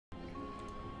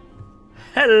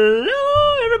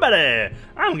Hello everybody!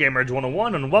 I'm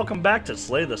GamerEdge101 and welcome back to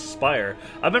Slay the Spire.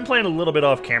 I've been playing a little bit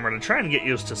off camera to try and get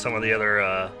used to some of the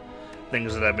other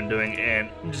things that I've been doing, and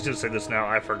I'm just gonna say this now,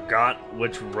 I forgot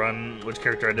which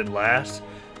character I did last.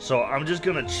 So I'm just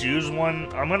gonna choose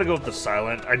one. I'm gonna go with the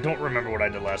Silent. I don't remember what I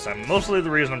did last time. Mostly the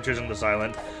reason I'm choosing the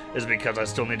Silent is because I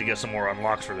still need to get some more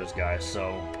unlocks for this guy,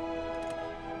 so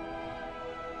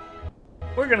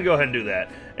we're gonna go ahead and do that.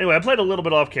 Anyway, I played a little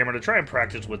bit off camera to try and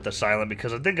practice with the Silent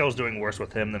because I think I was doing worse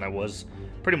with him than I was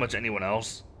pretty much anyone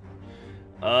else.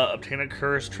 Obtain a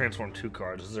curse, transform 2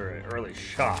 cards. Is there an early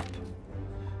shop?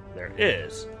 There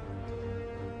is.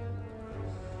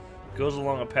 Goes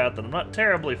along a path that I'm not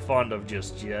terribly fond of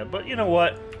just yet, but you know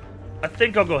what? I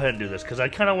think I'll go ahead and do this because I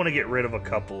kind of want to get rid of a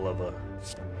couple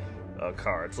of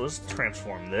cards. Let's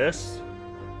transform this.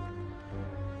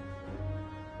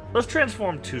 Let's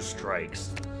transform 2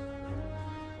 strikes.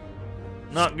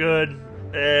 Not good.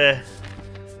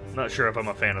 Not sure if I'm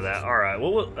a fan of that. Alright,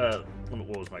 what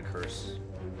was my curse?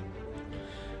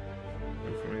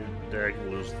 Derek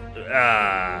lose.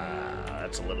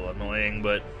 That's a little annoying,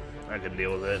 but I can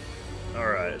deal with it.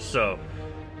 Alright, so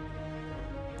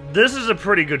this is a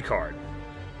pretty good card.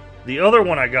 The other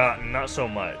one I got, not so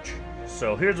much.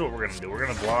 So here's what we're gonna do. We're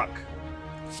gonna block.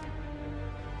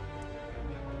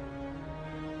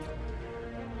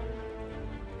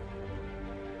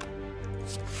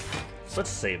 Let's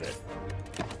save it.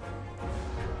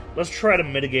 Let's try to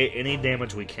mitigate any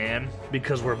damage we can,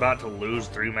 because we're about to lose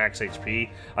 3 max HP.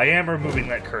 I am removing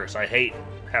that curse. I hate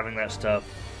having that stuff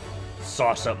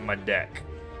sauce up my deck,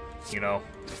 you know?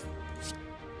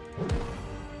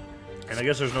 And I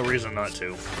guess there's no reason not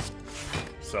to.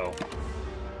 So,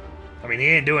 I mean, he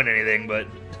ain't doing anything, but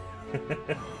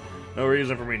no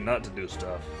reason for me not to do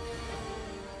stuff.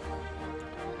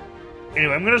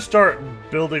 Anyway, I'm going to start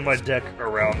building my deck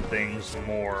around things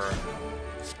more.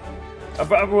 Let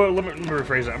me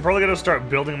rephrase it. I'm probably going to start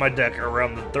building my deck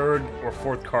around the 3rd or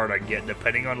 4th card I get,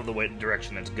 depending on the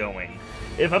direction it's going.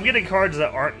 If I'm getting cards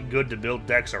that aren't good to build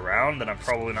decks around, then I'm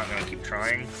probably not going to keep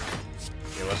trying.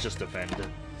 Yeah, let's just defend.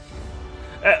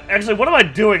 Actually, what am I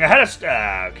doing? I had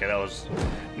a... okay, that was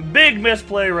a big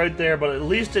misplay right there, but at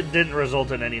least it didn't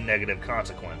result in any negative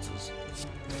consequences.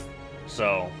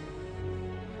 So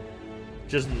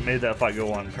just made that fight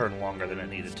go on turn longer than it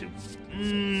needed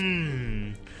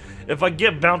to. If I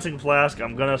get Bouncing Flask,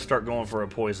 I'm going to start going for a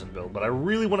Poison build. But I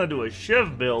really want to do a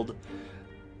Shiv build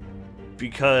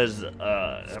because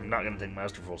I'm not going to take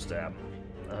Masterful Stab.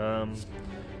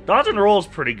 Dodge and Roll is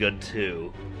pretty good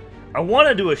too. I want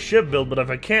to do a Shiv build, but if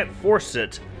I can't force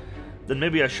it, then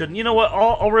maybe I shouldn't. You know what?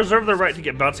 I'll reserve the right to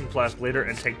get Bouncing Flask later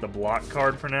and take the block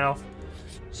card for now,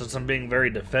 since I'm being very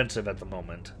defensive at the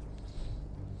moment.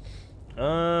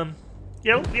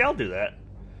 Yeah, I'll do that.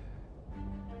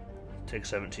 Take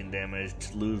 17 damage,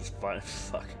 lose 5.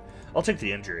 Fuck. I'll take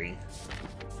the injury.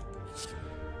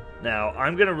 Now,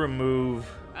 I'm gonna remove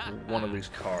one of these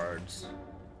cards.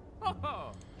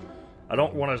 I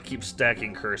don't want to keep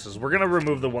stacking curses. We're gonna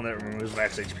remove the one that removes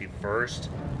max HP first.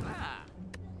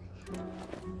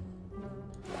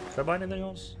 Should I buy anything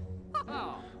else?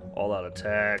 All out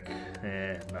attack.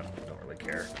 Don't really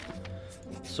care.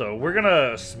 So we're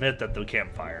gonna smith at the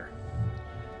campfire.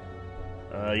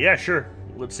 Yeah, sure.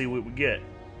 Let's see what we get.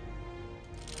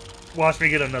 Watch me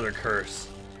get another curse.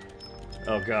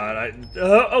 Oh god,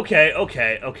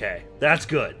 okay. That's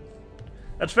good.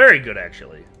 That's very good,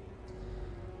 actually.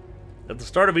 At the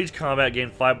start of each combat, gain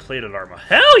 5 plated armor.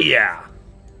 Hell yeah!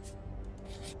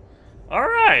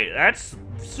 Alright, that's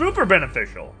super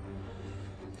beneficial.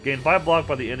 Gain 5 block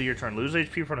by the end of your turn. Lose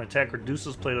HP for an attack,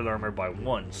 reduces plated armor by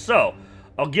 1. So,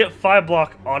 I'll get 5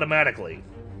 block automatically.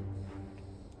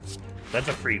 That's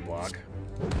a free block.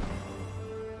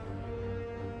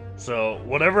 So,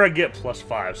 whatever I get plus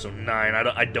 5, so 9,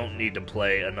 I don't need to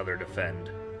play another defend.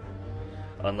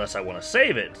 Unless I want to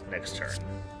save it next turn.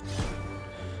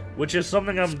 Which is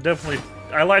something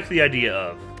I like the idea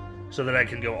of. So that I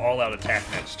can go all out attack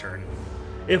next turn.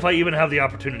 If I even have the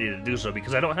opportunity to do so,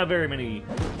 because I don't have very many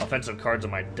offensive cards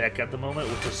in my deck at the moment,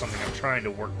 which is something I'm trying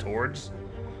to work towards.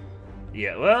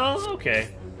 Yeah, well, okay.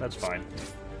 That's fine.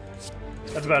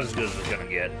 That's about as good as it's gonna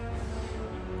get.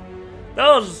 That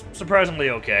was surprisingly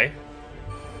okay.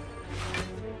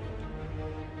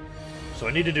 So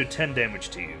I need to do 10 damage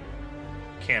to you.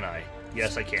 Can I?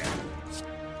 Yes, I can.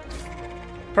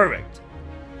 Perfect.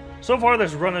 So far,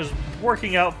 this run is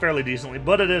working out fairly decently,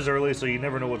 but it is early, so you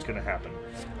never know what's going to happen.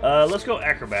 Let's go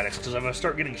Acrobatics, because if I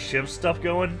start getting Shiv stuff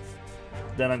going,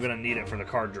 then I'm going to need it for the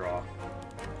card draw.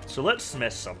 So let's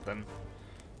smith something.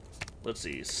 Let's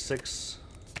see, 6,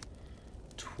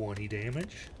 20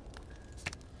 damage.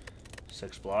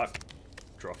 6 block.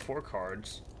 Draw 4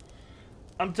 cards.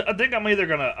 I think I'm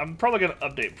probably gonna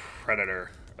update Predator.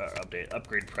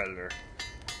 Upgrade Predator.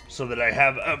 So that I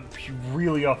have a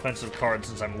really offensive card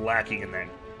since I'm lacking in that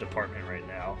department right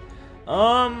now.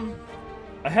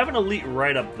 I have an elite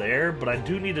right up there, but I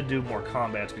do need to do more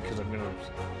combats because I'm gonna...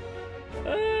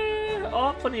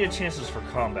 I'll have plenty of chances for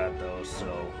combat though,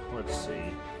 so let's see.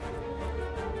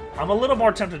 I'm a little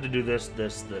more tempted to do this, and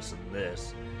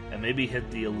this. And maybe hit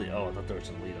the elite. Oh, I thought there was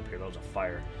an elite up here. That was a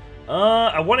fire.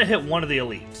 I want to hit one of the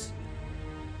elites.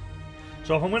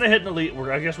 So if I'm going to hit an elite,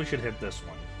 I guess we should hit this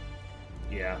one.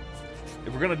 Yeah.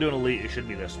 If we're going to do an elite, it should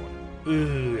be this one.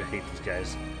 Ooh, I hate these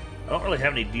guys. I don't really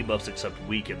have any debuffs except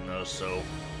weaken those, so...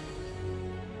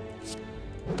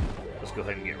 Let's go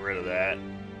ahead and get rid of that.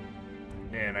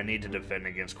 And I need to defend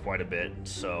against quite a bit,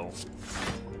 so...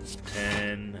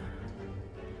 10...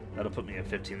 That'll put me at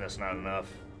 15, that's not enough.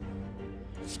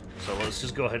 So let's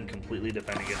just go ahead and completely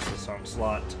defend against this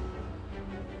onslaught.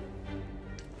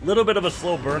 Little bit of a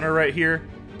slow burner right here,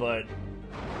 but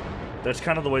that's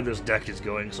kind of the way this deck is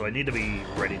going, so I need to be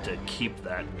ready to keep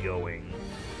that going.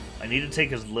 I need to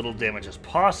take as little damage as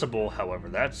possible, however,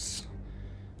 that's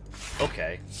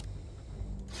okay.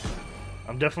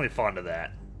 I'm definitely fond of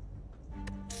that.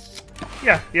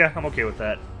 Yeah, I'm okay with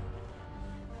that.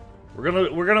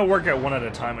 We're gonna work at one at a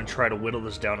time and try to whittle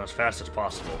this down as fast as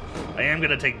possible. I am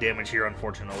gonna take damage here,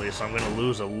 unfortunately, so I'm gonna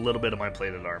lose a little bit of my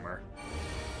plated armor,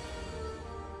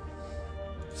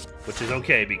 which is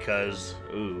okay because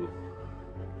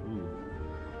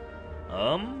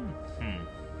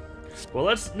Well,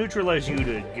 let's neutralize you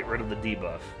to get rid of the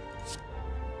debuff.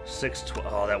 6-12.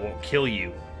 Oh, that won't kill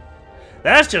you.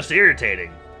 That's just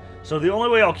irritating. So the only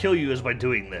way I'll kill you is by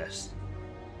doing this.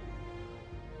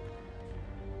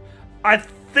 I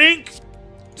think,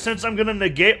 since I'm going to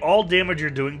negate all damage you're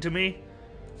doing to me,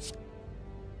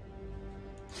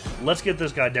 let's get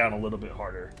this guy down a little bit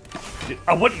harder.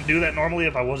 I wouldn't do that normally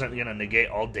if I wasn't going to negate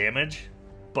all damage,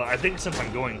 but I think since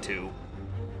I'm going to,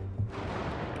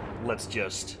 let's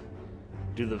just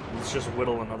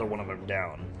whittle another one of them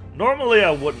down. Normally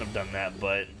I wouldn't have done that,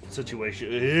 but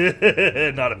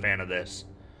situation, not a fan of this.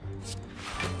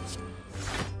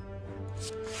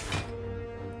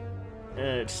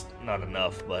 It's not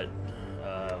enough, but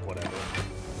whatever.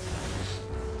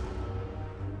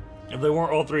 If they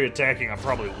weren't all three attacking, I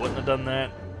probably wouldn't have done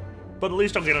that. But at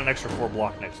least I'll get an extra 4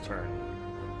 block next turn.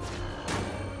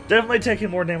 Definitely taking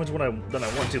more damage than I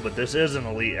want to, but this is an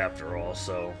elite after all,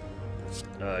 so...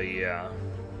 yeah.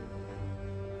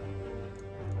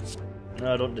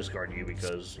 No, don't discard you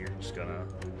because you're just gonna...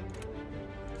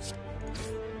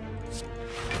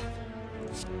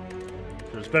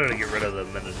 It's better to get rid of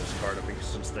them than to discard them because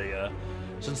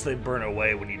since they burn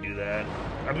away when you do that.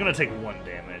 I'm gonna take 1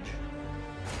 damage,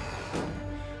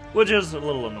 which is a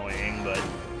little annoying, but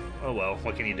oh well.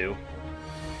 What can you do?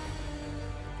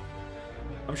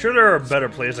 I'm sure there are better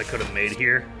plays I could have made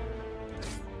here.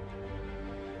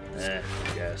 I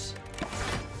guess.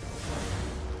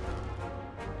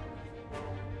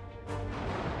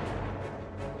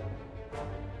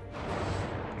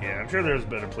 Yeah, I'm sure there's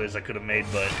better plays I could have made,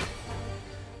 but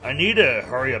I need to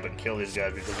hurry up and kill these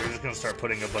guys because they're just going to start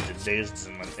putting a bunch of dazeds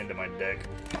into my deck.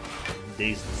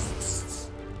 Dazeds.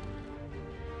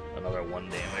 Another 1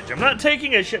 damage. I'm not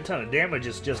taking a shit ton of damage,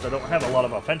 it's just I don't have a lot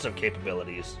of offensive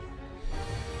capabilities.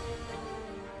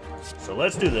 So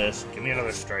let's do this. Give me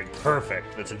another strike.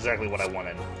 Perfect. That's exactly what I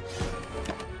wanted.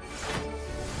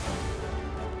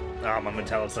 Ah, my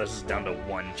Metallicize is down to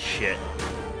 1. Shit.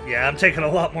 Yeah, I'm taking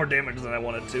a lot more damage than I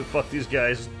wanted to. Fuck these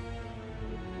guys.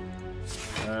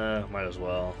 Might as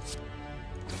well.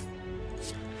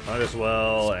 Might as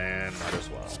well, and might as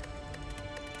well.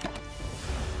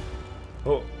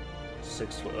 Oh,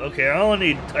 6. Okay, I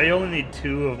only need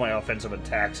 2 of my offensive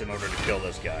attacks in order to kill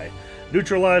this guy.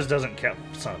 Neutralize doesn't count.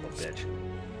 Son of a bitch.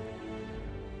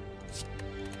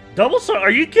 Double son?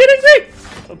 Are you kidding me?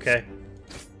 Okay.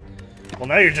 Well,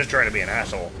 now you're just trying to be an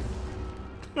asshole.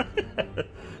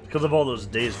 Because of all those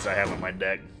dazes I have in my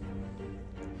deck.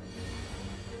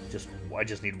 I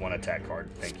just need 1 attack card.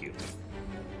 Thank you.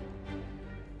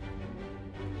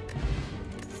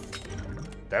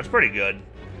 That's pretty good.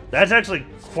 That's actually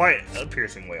quite a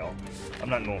piercing wail. I'm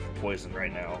not going for poison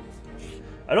right now.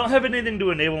 I don't have anything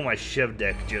to enable my Shiv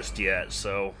deck just yet,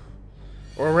 so...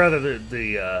 Or rather,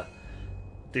 the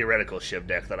theoretical Shiv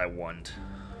deck that I want.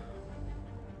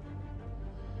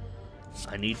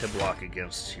 I need to block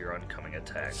against your oncoming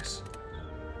attacks.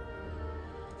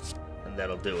 And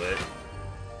that'll do it.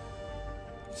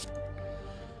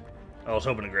 I was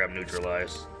hoping to grab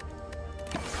Neutralize.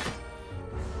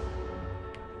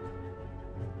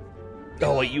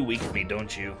 Oh, wait, you weaken me,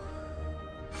 don't you?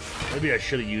 Maybe I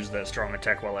should have used that strong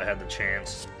attack while I had the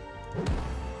chance.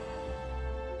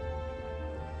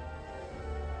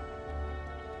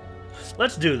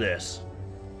 Let's do this.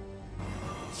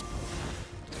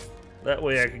 That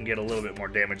way I can get a little bit more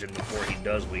damage in before he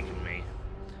does weaken me.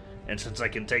 And since I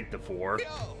can take the 4,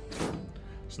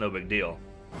 it's no big deal.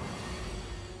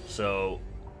 So,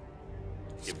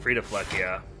 get free deflect,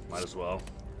 yeah, might as well.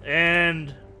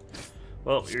 And,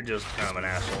 well, you're just kind of an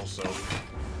asshole, so...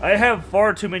 I have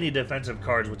far too many defensive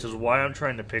cards, which is why I'm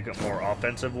trying to pick up more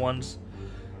offensive ones.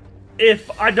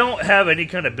 If I don't have any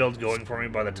kind of build going for me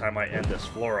by the time I end this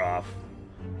floor off,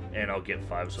 and I'll get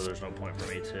 5, so there's no point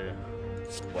for me to...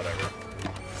 whatever.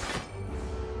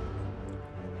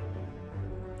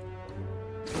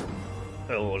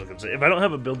 Oh, what was I gonna say? If I don't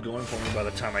have a build going for me by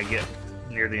the time I get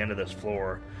near the end of this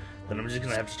floor, then I'm just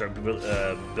gonna have to start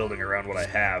building around what I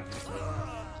have.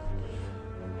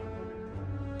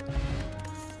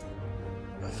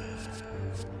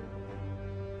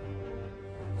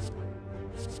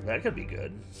 That could be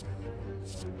good.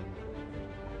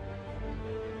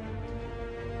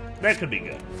 That could be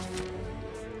good.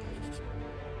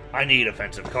 I need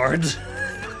offensive cards.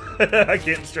 I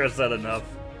can't stress that enough.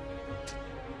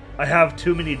 I have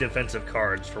too many defensive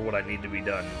cards for what I need to be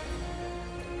done.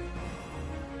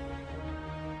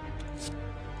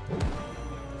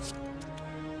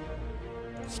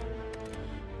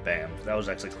 Bam. That was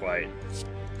actually quite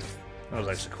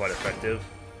effective.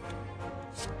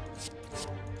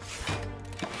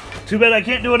 Too bad I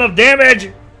can't do enough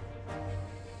damage!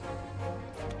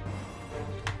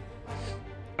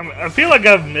 I feel like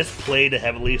I've misplayed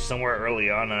heavily somewhere early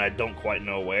on and I don't quite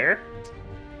know where.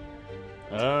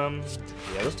 Yeah,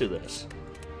 let's do this.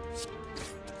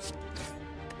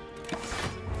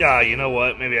 Yeah, you know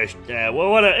what? Maybe I should. Yeah,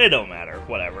 well, what? It don't matter.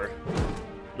 Whatever.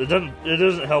 It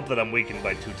doesn't help that I'm weakened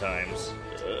by 2 times.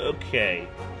 Okay.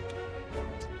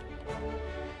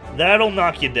 That'll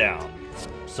knock you down.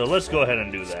 So let's go ahead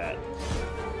and do that.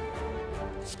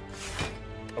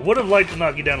 I would have liked to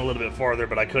knock you down a little bit farther,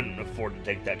 but I couldn't afford to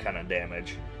take that kind of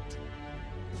damage.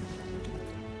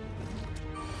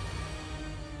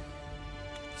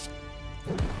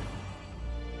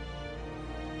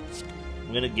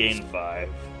 I'm gonna gain 5,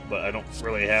 but I don't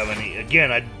really have any.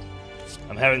 Again,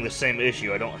 I'm having the same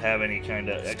issue. I don't have any kind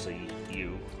of. Actually,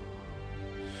 you.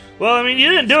 Well, I mean, you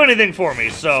didn't do anything for me,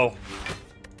 so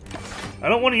I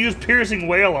don't want to use Piercing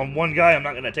Wail on one guy I'm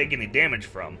not gonna take any damage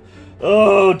from.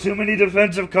 Oh, too many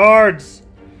defensive cards!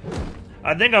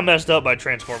 I think I messed up by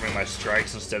transforming my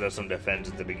strikes instead of some defense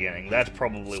at the beginning. That's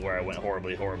probably where I went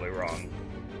horribly, horribly wrong.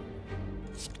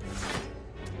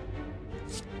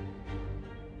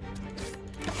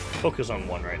 Focus on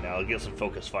 1 right now. I'll get some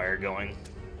focus fire going.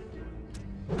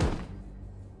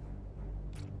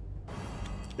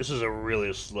 This is a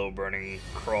really slow burning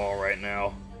crawl right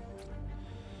now.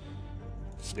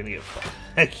 I'm gonna get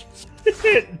I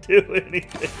can't do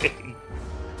anything.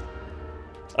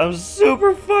 I'm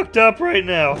super fucked up right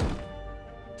now.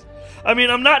 I mean,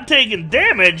 I'm not taking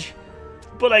damage,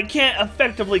 but I can't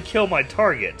effectively kill my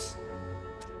targets.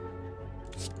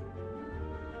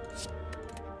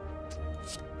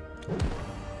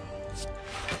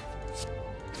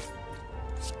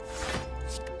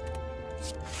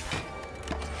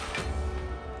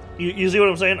 You see what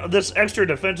I'm saying? This extra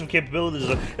defensive capabilities.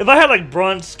 If I had like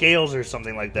bronze scales or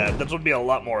something like that, this would be a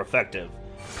lot more effective.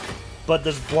 But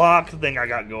this block thing I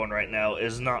got going right now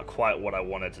is not quite what I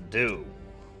wanted to do.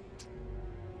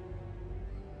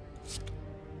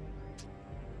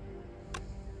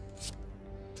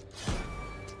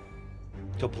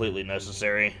 Completely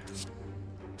necessary.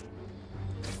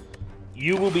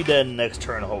 You will be dead next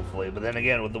turn, hopefully. But then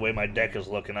again, with the way my deck is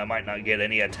looking, I might not get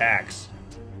any attacks.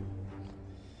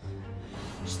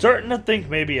 Starting to think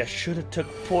maybe I should have took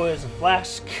Poison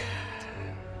Flask.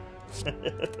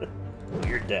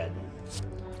 You're dead.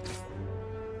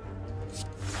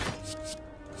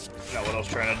 Now what I was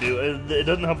trying to do, it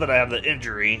doesn't help that I have the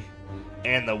injury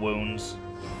and the wounds.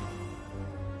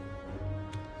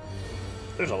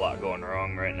 There's a lot going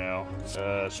wrong right now.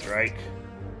 Strike.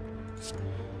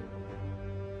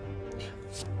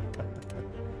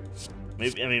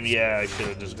 Maybe, I mean, yeah, I should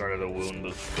have discarded a wound,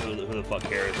 but who the fuck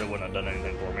cares? It wouldn't have done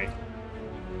anything for me.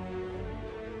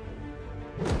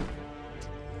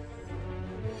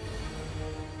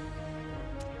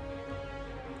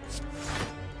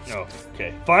 Oh,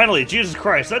 okay. Finally, Jesus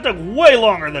Christ, that took way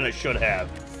longer than it should have.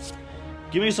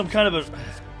 Give me some kind of a...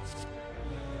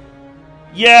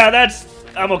 Yeah,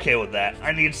 I'm okay with that.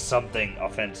 I need something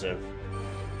offensive.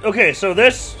 Okay, so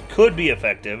this could be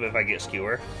effective if I get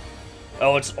Skewer.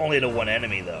 Oh, it's only to 1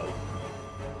 enemy, though.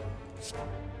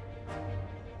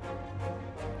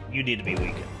 You need to be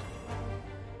weakened.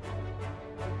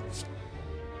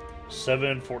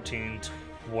 7, 14,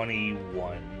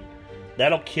 21.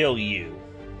 That'll kill you.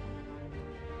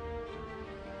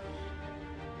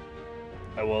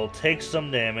 I will take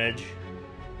some damage.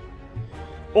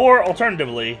 Or,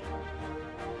 alternatively,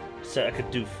 so I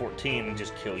could do 14 and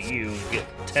just kill you and get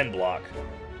 10 block.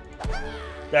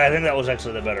 I think that was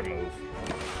actually the better move.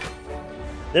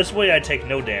 This way I take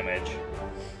no damage.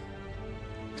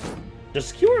 Does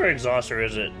Skewer exhaust or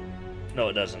is it... No,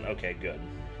 it doesn't. Okay, good.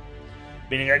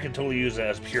 Meaning I can totally use it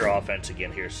as pure offense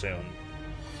again here soon.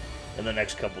 In the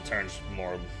next couple turns,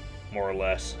 more or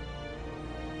less.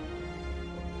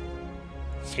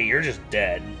 Okay, you're just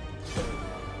dead.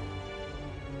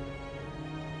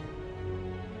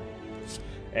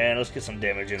 And let's get some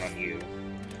damage in on you.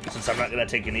 Since I'm not going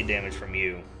to take any damage from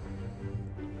you.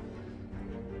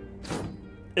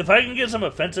 If I can get some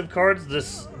offensive cards,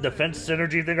 this defense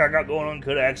synergy thing I got going on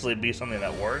could actually be something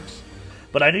that works.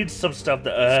 But I need some stuff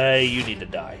that, you need to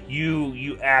die.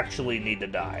 You actually need to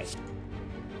die.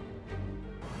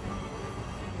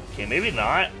 Okay, maybe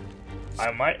not.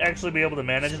 I might actually be able to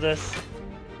manage this.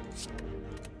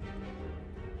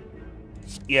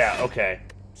 Yeah, okay.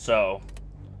 So,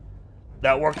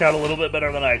 that worked out a little bit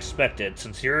better than I expected.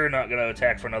 Since you're not going to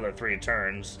attack for another 3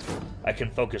 turns, I can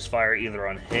focus fire either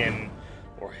on him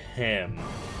or him.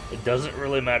 It doesn't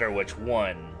really matter which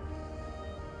one.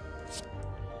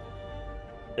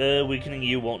 Weakening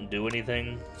you won't do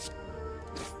anything.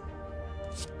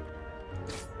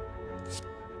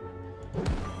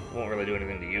 Won't really do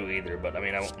anything to you either, but I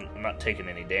mean, I'm not taking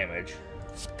any damage.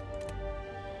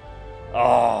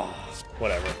 Oh,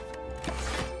 whatever.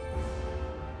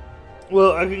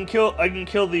 Well, I can kill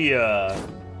the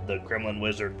Gremlin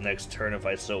Wizard next turn if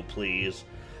I so please.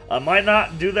 I might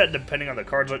not do that depending on the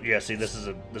cards. Yeah, see, this is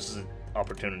an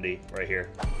opportunity right here,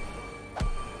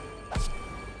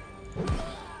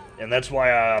 and that's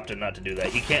why I opted not to do that.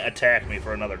 He can't attack me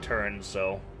for another turn,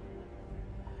 so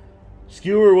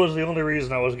Skewer was the only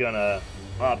reason I was gonna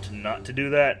opt not to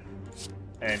do that.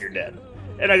 And you're dead.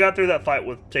 And I got through that fight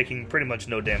with taking pretty much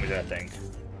no damage, I think.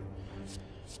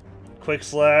 Quick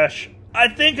Slash. I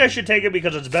think I should take it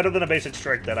because it's better than a basic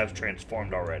strike that I've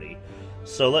transformed already.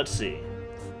 So let's see.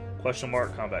 Question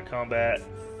mark, combat, combat.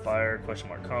 Fire, question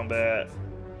mark, combat.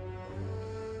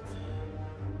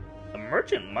 A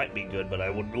merchant might be good, but I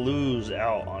would lose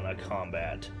out on a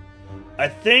combat. I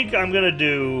think I'm gonna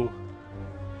do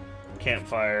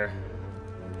campfire.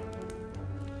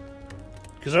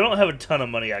 Because I don't have a ton of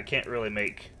money, I can't really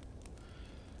make...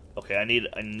 Okay, I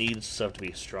need stuff to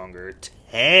be stronger.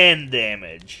 10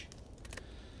 damage.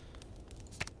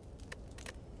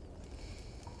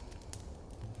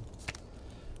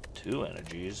 Two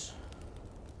energies.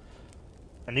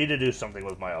 I need to do something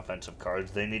with my offensive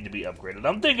cards. They need to be upgraded.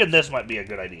 I'm thinking this might be a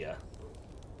good idea.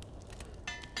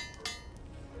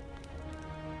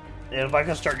 And if I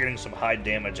can start getting some high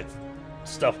damage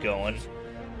stuff going.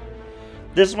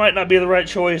 This might not be the right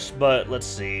choice, but let's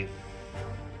see.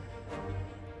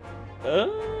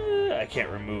 I can't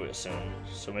remove it soon,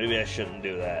 so maybe I shouldn't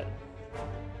do that.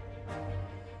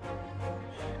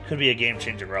 Could be a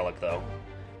game-changing relic, though.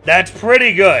 That's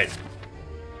pretty good!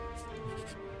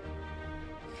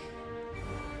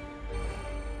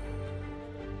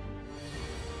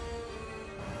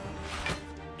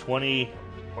 $20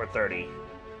 or $30.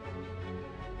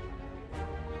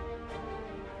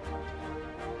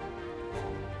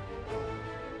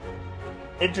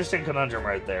 Interesting conundrum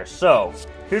right there. So,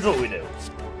 here's what we do.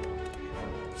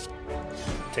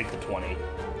 Take the 20.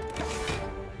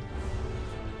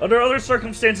 Under other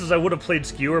circumstances, I would have played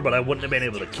Skewer, but I wouldn't have been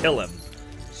able to kill him.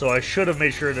 So I should have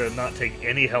made sure to not take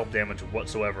any health damage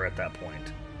whatsoever at that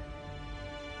point.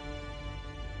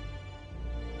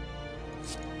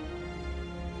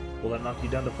 Will that knock you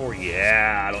down to 4?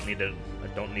 Yeah, I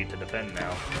don't need to defend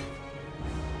now.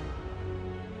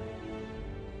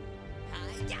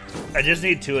 I just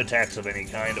need 2 attacks of any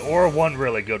kind, or one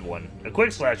really good one. A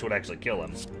Quick Slash would actually kill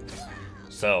him.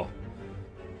 So,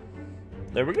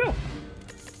 there we go.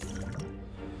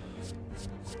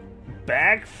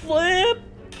 Backflip?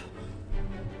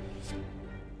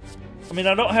 I mean,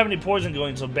 I don't have any poison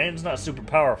going, so Bane's not super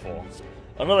powerful.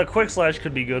 Another Quick Slash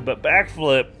could be good, but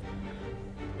Backflip...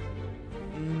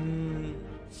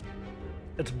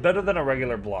 it's better than a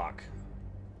regular block.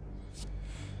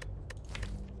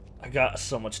 I got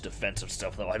so much defensive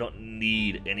stuff, though. I don't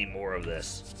need any more of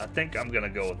this. I think I'm going to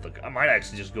go with the... I might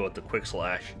actually just go with the Quick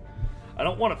Slash. I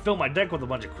don't want to fill my deck with a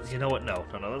bunch of... You know what? No.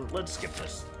 Let's skip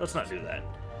this. Let's not do that.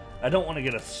 I don't want to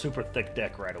get a super thick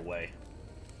deck right away.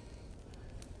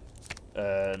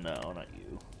 No, not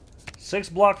you. 6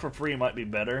 block for free might be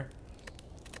better.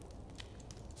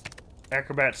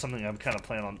 Acrobat's something I'm kind of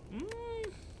planning on.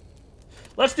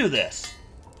 Let's do this.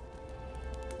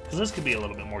 Because this could be a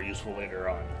little bit more useful later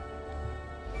on.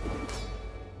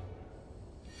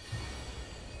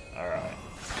 Alright.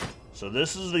 So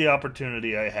this is the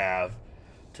opportunity I have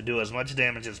to do as much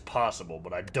damage as possible,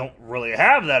 but I don't really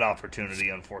have that opportunity,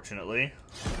 unfortunately.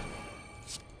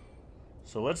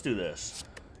 So let's do this.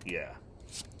 Yeah.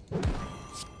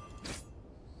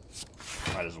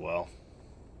 Might as well.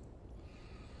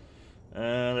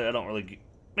 I don't really...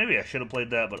 Maybe I should have played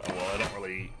that, but well, I don't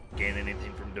really gain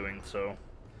anything from doing so.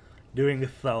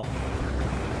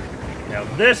 Now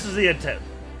this is the attack.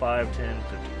 5, 10,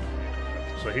 15.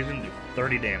 So he's going to do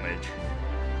 30 damage.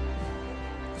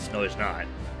 No, he's not.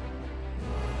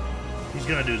 He's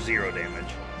going to do 0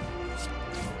 damage.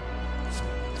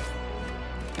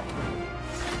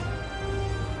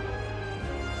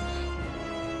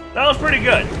 That was pretty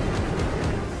good.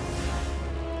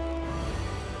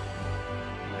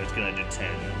 It's going to do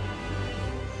 10.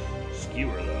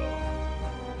 Skewer, though.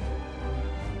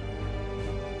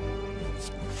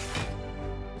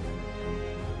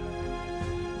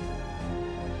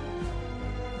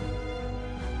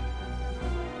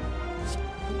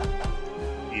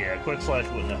 Yeah, quick slash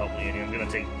wouldn't have helped me any. I'm going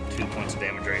to take 2 points of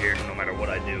damage right here, no matter what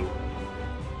I do.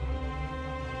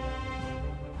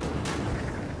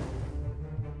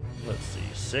 Let's see,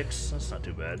 6? That's not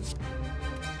too bad.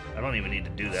 I don't even need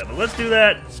to do that, but let's do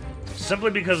that simply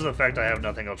because of the fact I have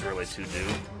nothing else really to do.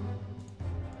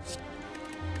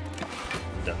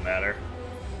 Doesn't matter.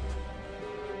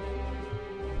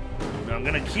 Now I'm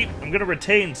gonna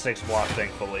retain 6 block,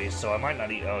 thankfully, so I might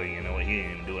not eat. Oh, you know what? He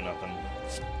ain't even doing nothing.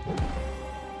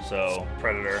 So,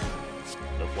 Predator,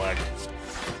 deflect,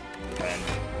 defend.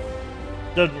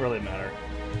 Doesn't really matter.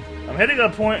 I'm hitting a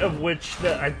point of which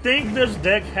that I think this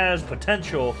deck has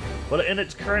potential, but in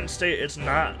its current state, it's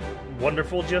not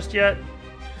wonderful just yet.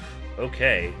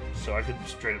 Okay, so I could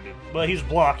straight up do... But he's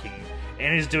blocking,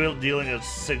 and he's dealing a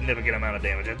significant amount of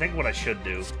damage. I think what I should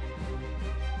do...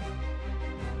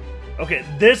 Okay,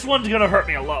 this one's gonna hurt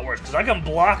me a lot worse, because I can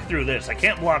block through this. I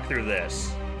can't block through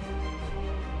this.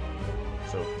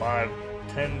 So 5,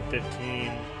 10,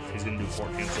 15... He's gonna do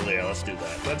 14, so yeah, let's do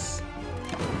that. Let's...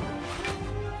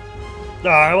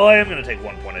 well, I am going to take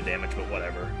 1 point of damage, but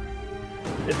whatever.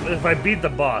 If I beat the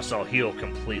boss, I'll heal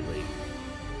completely.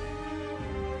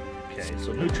 Okay,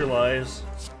 so neutralize.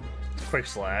 Quick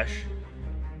slash.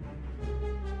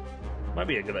 Might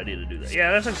be a good idea to do that.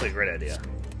 Yeah, that's actually a great idea.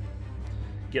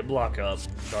 Get block up,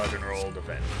 dodge and roll,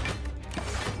 defend.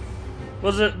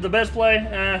 Was it the best play?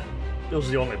 It was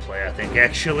the only play, I think,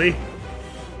 actually.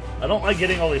 I don't like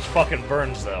getting all these fucking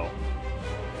burns, though.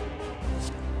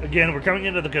 Again, we're coming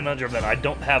into the conundrum that I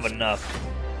don't have enough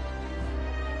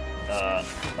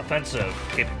offensive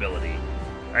capability.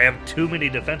 I have too many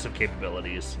defensive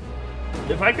capabilities.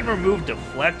 If I can remove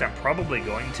deflect, I'm probably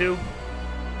going to.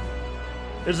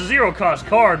 It's a 0-cost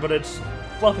card, but it's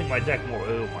fluffing my deck more.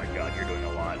 Oh my god, you're doing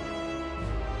a lot.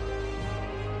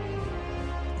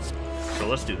 So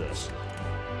let's do this.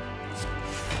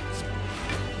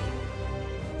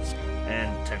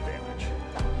 And 10 damage.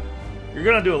 You're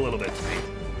gonna do a little bit to me.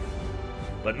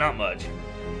 But not much.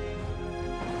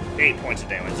 8 points of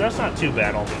damage. That's not too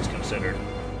bad, all things considered.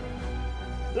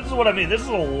 This is what I mean. This is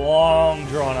a long,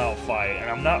 drawn-out fight, and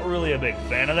I'm not really a big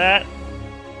fan of that.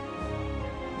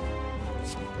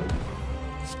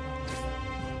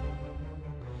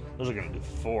 Those are going to do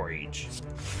 4 each.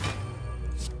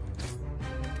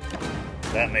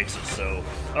 That makes it so...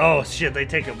 Oh, shit, they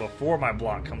take it before my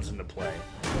block comes into play.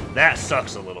 That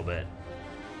sucks a little bit.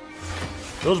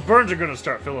 Those burns are going to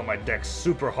start filling my deck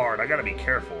super hard. I got to be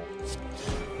careful.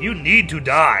 You need to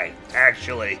die,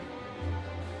 actually.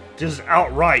 Just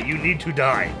outright, you need to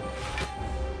die.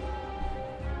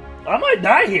 I might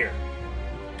die here.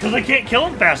 Because I can't kill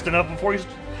him fast enough before he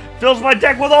fills my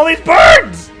deck with all these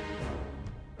burns!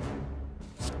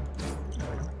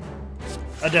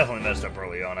 I definitely messed up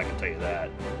early on, I can tell you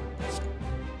that.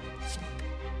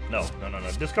 No.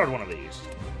 Discard one of these.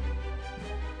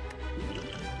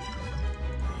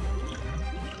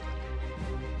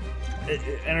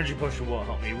 Energy potion won't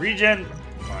help me. Regen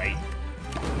might.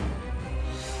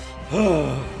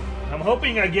 I'm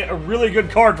hoping I get a really good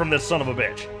card from this son of a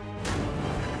bitch.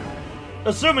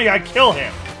 Assuming I kill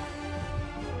him.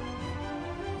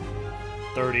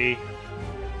 30.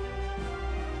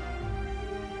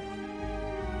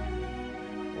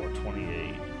 Or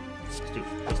 28.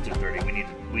 Let's do 30.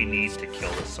 We need to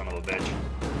kill this son of a bitch.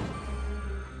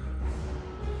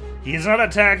 He's not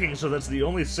attacking, so that's the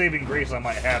only saving grace I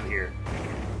might have here.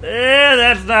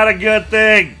 That's not a good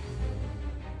thing.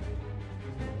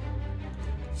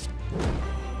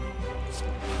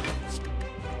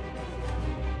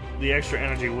 The extra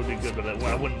energy would be good, but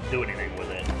I wouldn't do anything with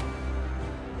it.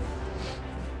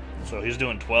 So he's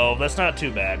doing 12. That's not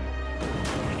too bad.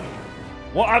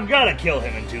 Well, I've got to kill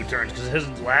him in 2 turns, because his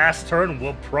last turn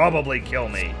will probably kill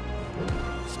me.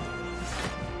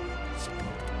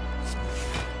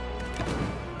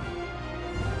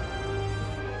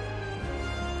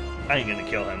 I ain't gonna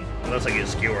kill him, unless I get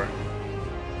Skewer.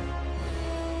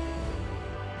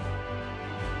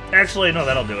 Actually, no,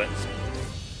 that'll do it.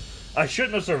 I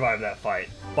shouldn't have survived that fight.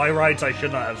 By rights, I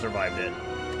should not have survived it.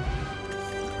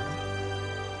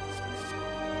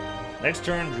 Next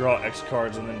turn, draw X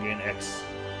cards and then gain X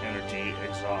energy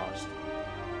exhaust.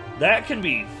 That can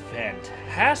be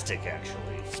fantastic, actually.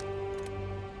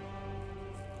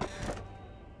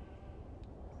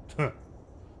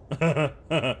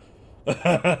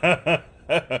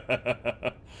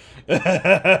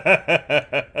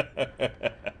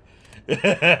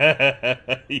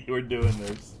 We're doing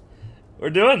this. We're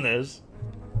doing this.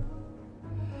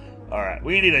 Alright,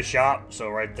 we need a shop, so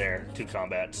right there. 2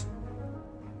 combats.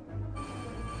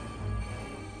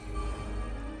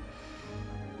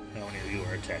 How many of you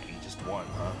are attacking? Just 1,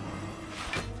 huh?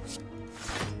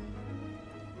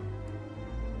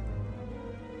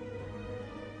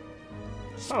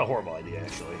 It's not a horrible idea,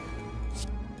 actually.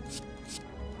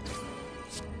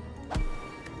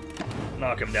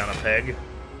 Knock him down a peg.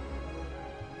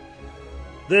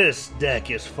 This deck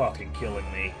is fucking killing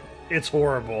me. It's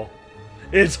horrible.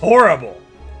 It's horrible!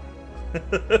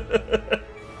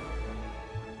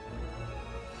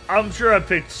 I'm sure I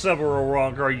picked several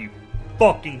wrong. Are you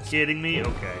fucking kidding me?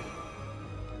 Okay.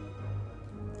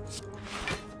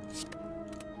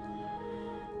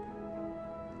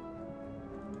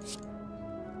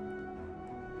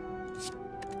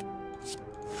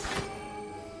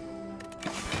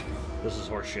 This is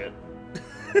horseshit.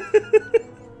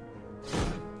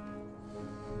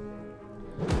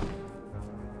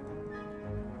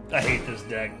 I hate this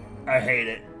deck. I hate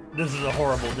it. This is a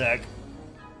horrible deck.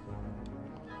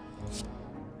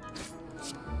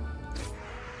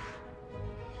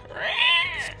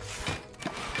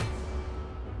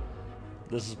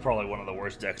 This is probably one of the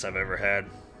worst decks I've ever had.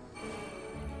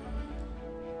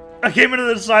 I came into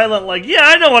this silent like, yeah,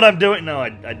 I know what I'm doing. No,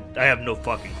 I have no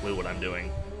fucking clue what I'm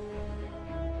doing.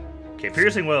 Okay,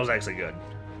 Piercing Wail is actually good.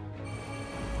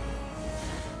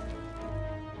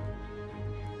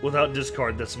 Without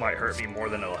discard, this might hurt me more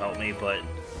than it'll help me, but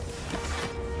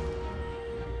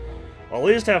I'll at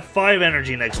least have 5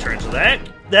 energy next turn, so that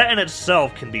in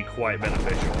itself can be quite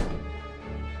beneficial.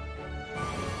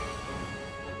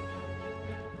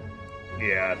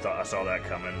 Yeah, I saw that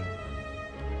coming.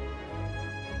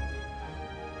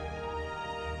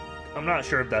 I'm not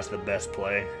sure if that's the best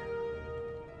play.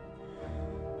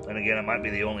 And again, it might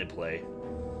be the only play.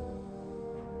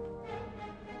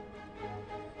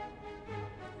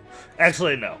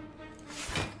 Actually, no.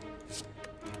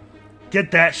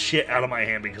 Get that shit out of my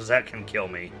hand because that can kill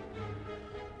me.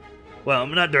 Well,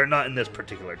 not in this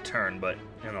particular turn, but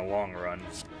in the long run.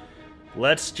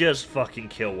 Let's just fucking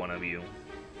kill one of you.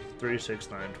 3, 6,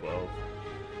 9, 12.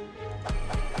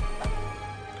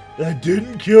 That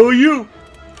didn't kill you?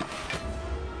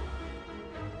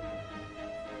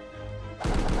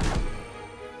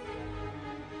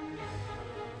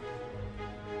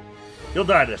 You'll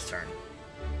die this turn.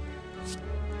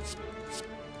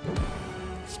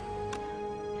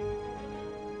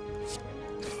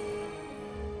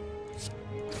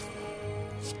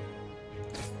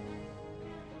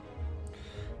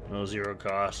 No 0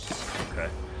 costs. Okay.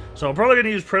 So I'm probably going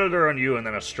to use Predator on you and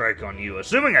then a Strike on you,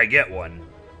 assuming I get one.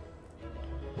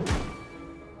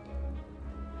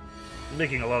 I'm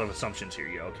making a lot of assumptions here.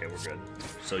 Yeah, okay, we're good.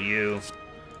 So you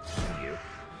and you.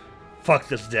 Fuck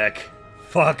this deck.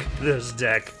 Fuck this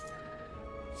deck.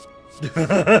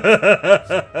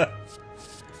 I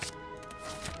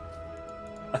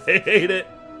hate it.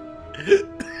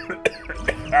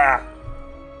 Ah.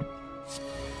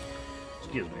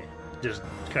 Excuse me. Just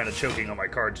kind of choking on my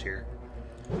cards here.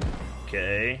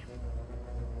 Okay.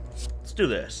 Let's do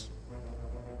this.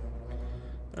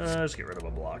 Let's get rid of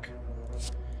a block.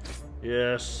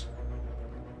 Yes.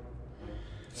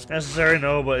 Necessary?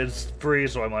 No, but it's free,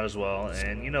 so I might as well.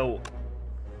 And, you know...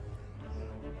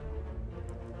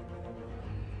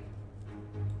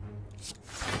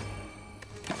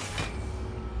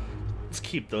 let's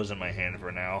keep those in my hand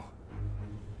for now.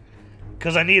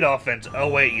 Because I need offense. Oh,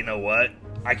 wait, you know what?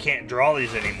 I can't draw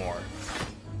these anymore.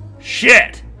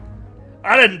 Shit!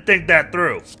 I didn't think that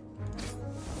through.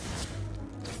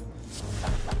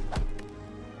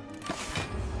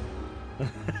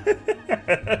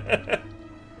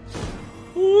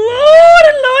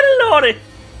 Lordy, lordy, lordy!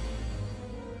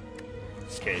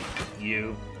 Okay,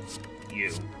 you.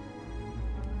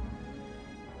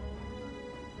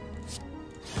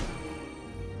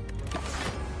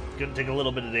 Gonna take a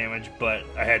little bit of damage, but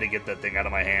I had to get that thing out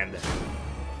of my hand.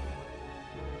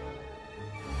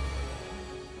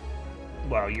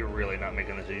 Wow, you're really not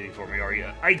making this easy for me, are you?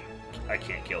 I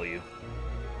can't kill you.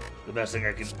 The best thing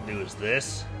I can do is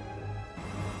this.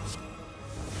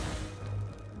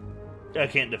 I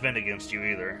can't defend against you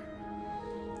either.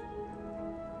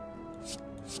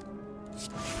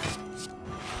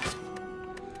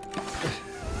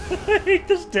 I hate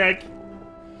this deck.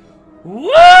 Woo!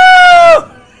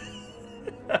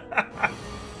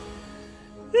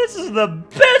 This is the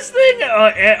best thing.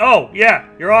 Oh, yeah,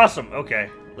 you're awesome. Okay,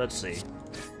 let's see.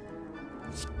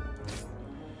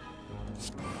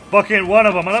 Fucking one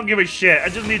of them. I don't give a shit. I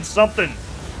just need something.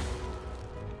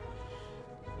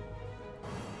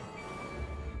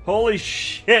 Holy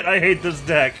shit, I hate this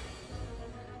deck.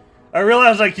 I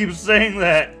realize I keep saying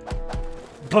that,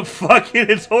 but fuck it,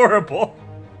 it's horrible.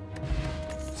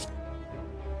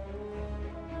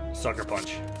 Sucker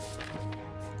punch.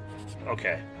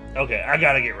 Okay. Okay, I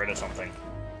gotta get rid of something.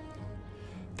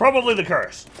 Probably the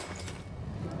curse.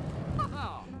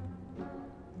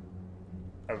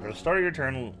 At the start of your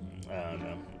turn...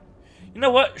 no. You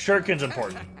know what? Shuriken's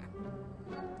important.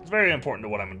 It's very important to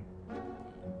what I'm...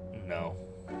 No.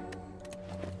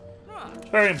 It's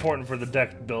very important for the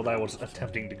deck build I was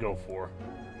attempting to go for.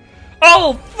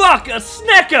 Oh, fuck! A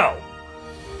Snecko!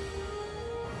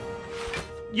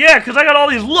 Yeah, because I got all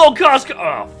these low-cost...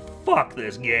 Oh, fuck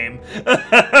this game.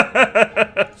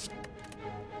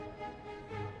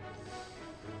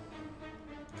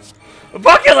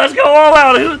 Fuck it, let's go all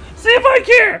out. See if I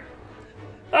care.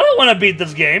 I don't want to beat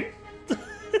this game.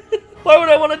 Why would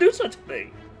I want to do such a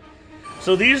thing?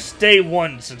 So these stay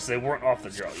one since they weren't off the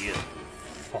draw. Yeah.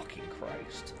 Fucking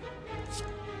Christ.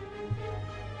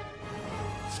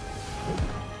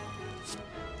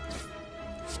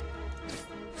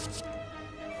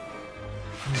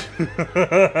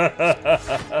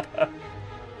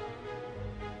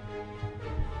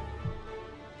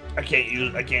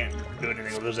 I can't do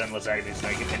anything with those endless agonies.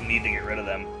 I need to get rid of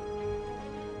them.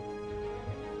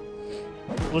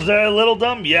 Was that a little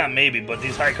dumb? Yeah, maybe, but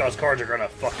these high cost cards are gonna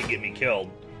fucking get me killed.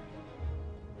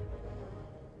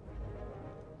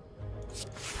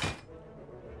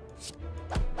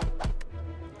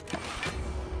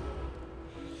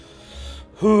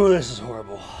 Whew, this is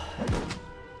horrible.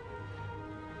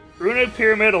 Runic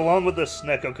Pyramid along with the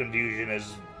Snecko Confusion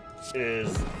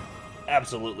is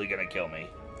absolutely gonna kill me.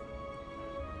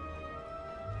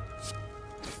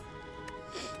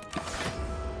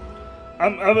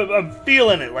 I'm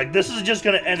feeling it. Like, this is just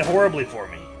gonna end horribly for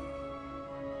me.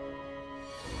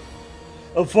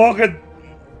 A fucking...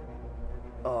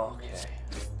 Oh, okay.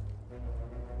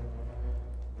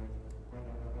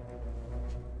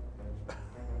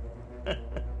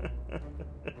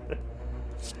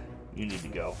 You need to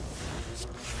go.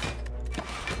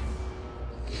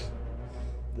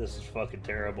 This is fucking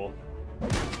terrible.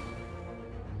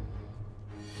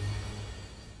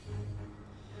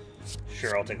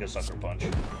 Sure, I'll take a sucker punch.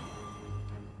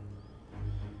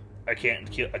 I can't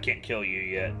kill you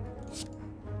yet.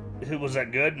 Was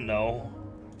that good? No.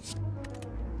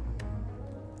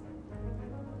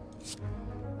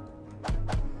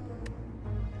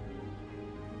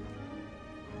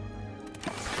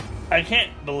 I can't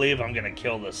believe I'm gonna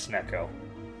kill this Snecko.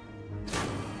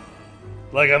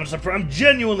 Like, I'm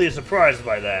genuinely surprised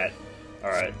by that.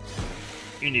 Alright.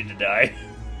 You need to die.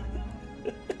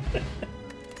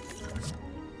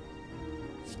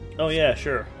 Oh yeah,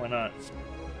 sure. Why not?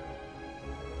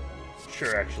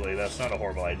 Sure, actually, that's not a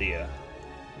horrible idea.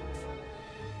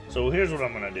 So here's what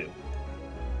I'm gonna do.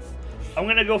 I'm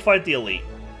gonna go fight the elite.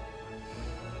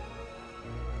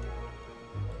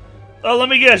 Oh, let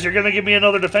me guess, you're gonna give me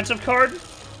another defensive card?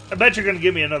 I bet you're gonna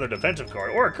give me another defensive card,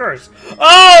 or a curse.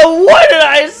 Oh, what did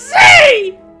I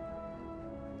say?!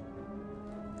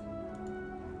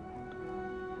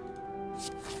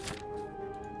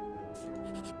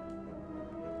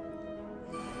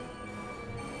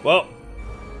 Well,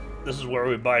 this is where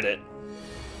we bite it.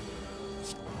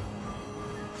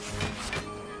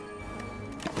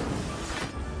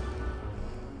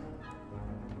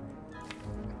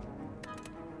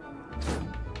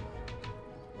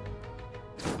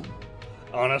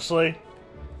 Honestly,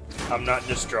 I'm not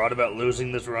distraught about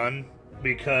losing this run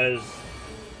because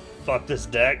fuck this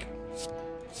deck.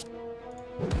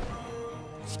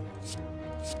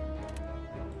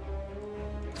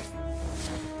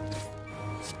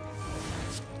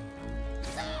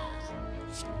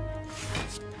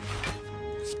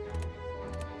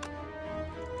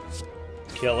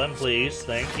 Kill him, please.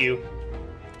 Thank you.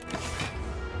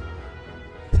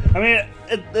 I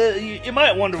mean, you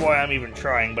might wonder why I'm even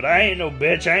trying, but I ain't no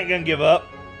bitch. I ain't gonna give up.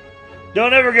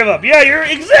 Don't ever give up. Yeah, you're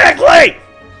exactly!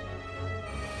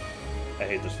 I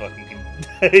hate this fucking...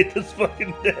 I hate this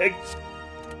fucking deck.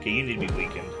 Okay, you need to be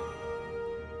weakened.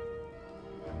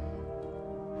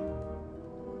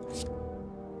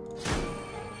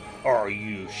 Are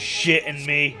you shitting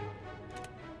me?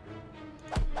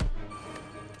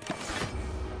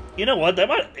 You know what?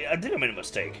 I think I made a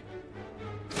mistake.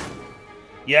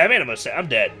 Yeah, I made a mistake. I'm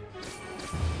dead.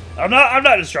 I'm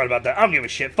not distraught about that. I don't give a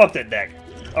shit. Fuck that deck.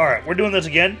 Alright, we're doing this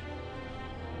again.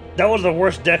 That was the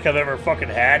worst deck I've ever fucking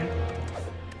had.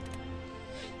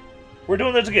 We're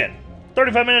doing this again.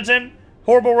 35 minutes in.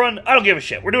 Horrible run. I don't give a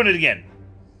shit. We're doing it again.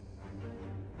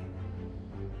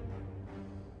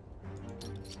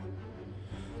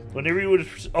 Whenever you would...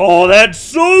 Oh, that's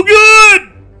so good!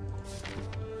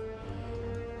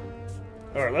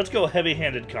 Alright, let's go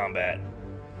heavy-handed combat.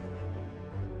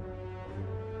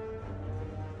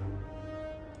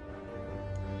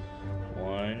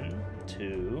 One,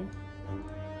 two,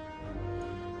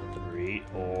 three,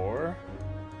 or...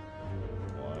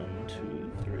 One, two,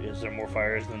 three. Is there more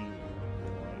fires than...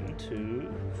 One,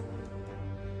 two,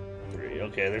 three.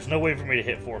 Okay, there's no way for me to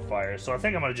hit 4 fires, so I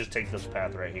think I'm gonna just take this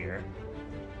path right here.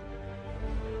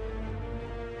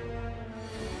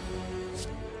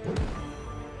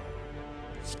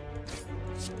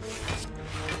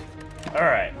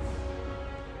 Alright.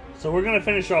 So we're gonna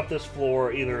finish off this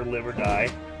floor, either live or die.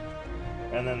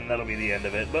 And then that'll be the end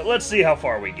of it. But let's see how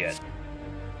far we get.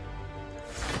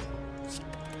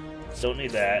 Don't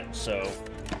need that, so...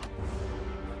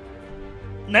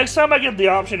 Next time I get the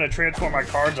option to transform my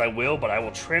cards, I will, but I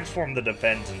will transform the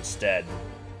defense instead.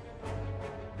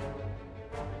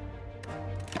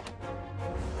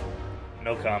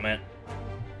 No comment.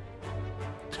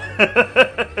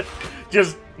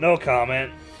 Just no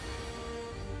comment.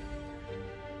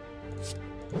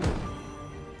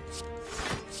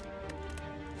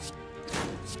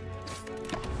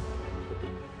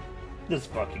 This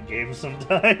fucking game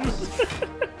sometimes.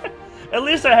 At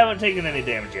least I haven't taken any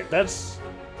damage yet. That's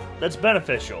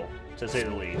beneficial, to say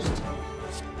the least.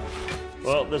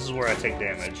 Well, this is where I take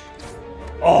damage.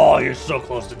 Oh, you're so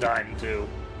close to dying, too.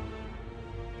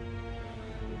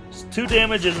 2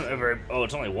 damage isn't a very... Oh,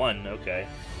 it's only 1. Okay.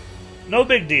 No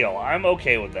big deal. I'm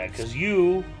okay with that, because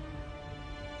you...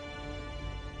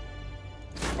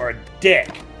 are a dick.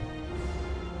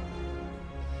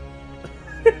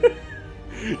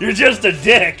 You're just a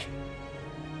dick!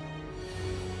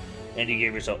 And you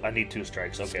gave yourself... I need 2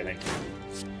 strikes. Okay, thank you.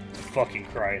 Fucking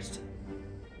Christ.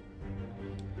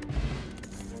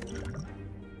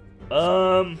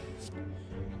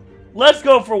 Let's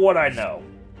go for what I know.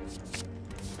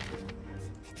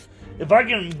 If I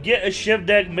can get a Shiv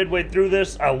deck midway through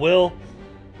this, I will.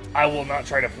 I will not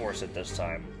try to force it this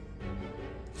time.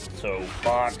 So,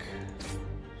 block.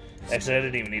 Actually, I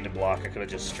didn't even need to block. I could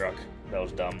have just struck. That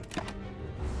was dumb.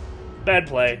 Bad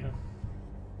play.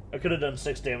 I could have done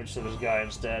 6 damage to this guy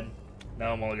instead.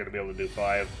 Now I'm only going to be able to do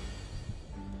 5.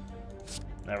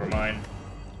 Never mind.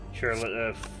 Sure,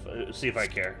 see if I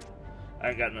care. I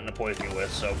ain't got nothing to poison you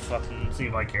with, so fucking see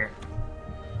if I care.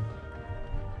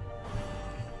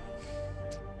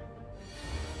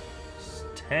 It's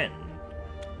 10.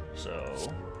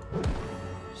 So...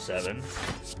 7.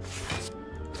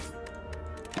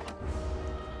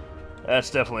 That's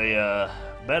definitely,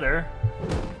 better.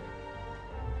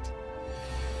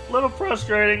 A little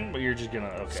frustrating, but you're just gonna...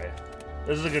 Okay.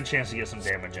 This is a good chance to get some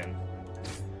damage in.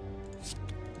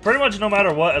 Pretty much no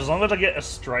matter what, as long as I get a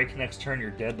strike next turn,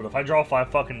 you're dead. But if I draw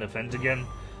 5 fucking defense again,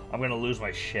 I'm gonna lose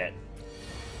my shit.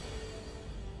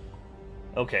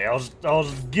 Okay, I was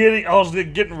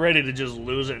getting ready to just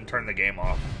lose it and turn the game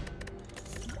off.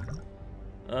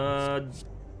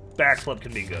 Backflip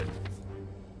can be good.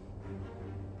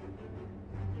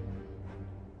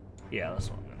 Yeah, that's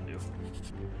what I'm gonna do.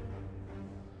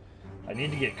 I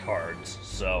need to get cards,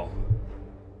 so...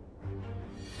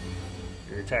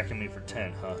 You're attacking me for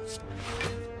 10, huh?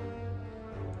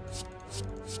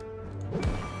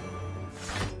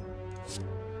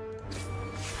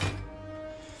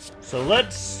 So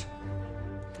let's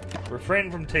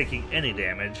refrain from taking any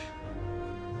damage.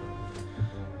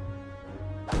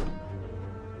 I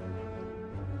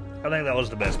think that was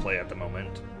the best play at the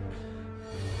moment.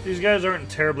 These guys aren't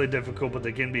terribly difficult, but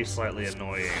they can be slightly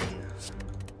annoying.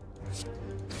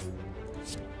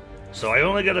 So I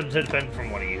only got to defend from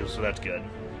one of you, so that's good.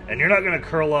 And you're not going to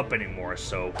curl up anymore,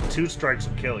 so 2 strikes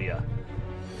will kill you.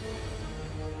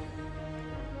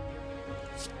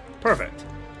 Perfect.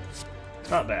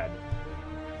 Not bad.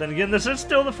 Then again, this is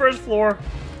still the first floor.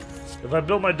 If I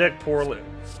build my deck poorly...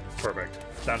 Perfect.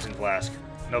 Bouncing Flask.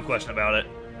 No question about it.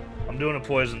 I'm doing a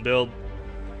poison build.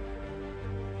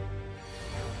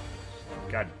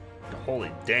 God,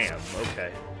 holy damn.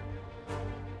 Okay.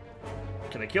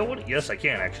 Can I kill one? Yes, I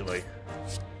can, actually.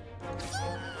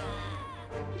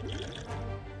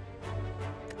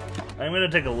 I'm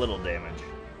gonna take a little damage.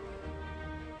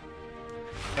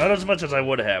 Not as much as I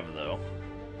would have, though.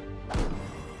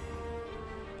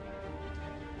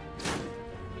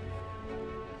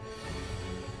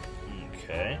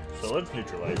 Okay, so let's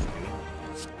neutralize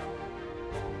you.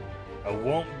 I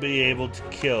won't be able to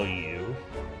kill you.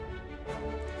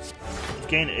 Let's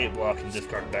gain 8 block and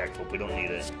discard backflip. We don't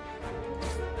need it.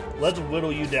 Let's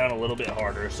whittle you down a little bit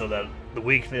harder so that the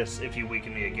weakness, if you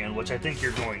weaken me again, which I think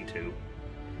you're going to.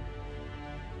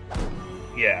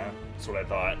 Yeah, that's what I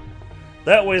thought.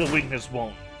 That way the weakness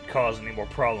won't cause any more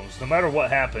problems, no matter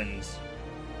what happens.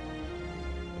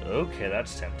 Okay,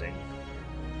 that's tempting.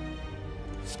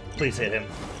 Please hit him.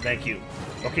 Thank you.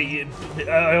 Okay,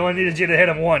 I only needed you to hit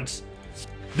him once.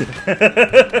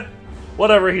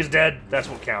 Whatever, he's dead. That's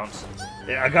what counts.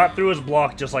 I got through his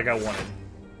block just like I wanted.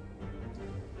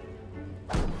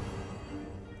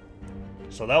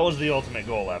 So that was the ultimate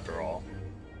goal after all.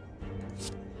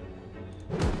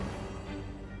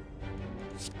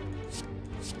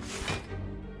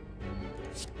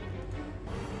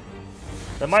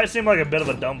 That might seem like a bit of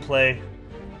a dumb play,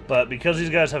 but because these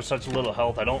guys have such little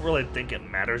health, I don't really think it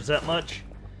matters that much.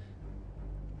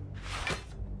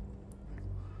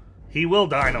 He will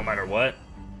die no matter what.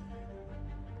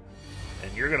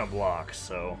 And you're gonna block,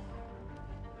 so...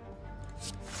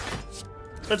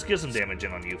 Let's get some damage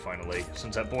in on you, finally,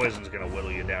 since that poison's gonna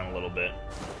whittle you down a little bit.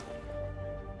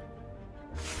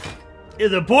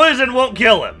 The poison won't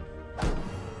kill him!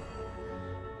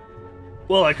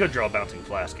 Well, I could draw Bouncing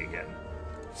Flask again.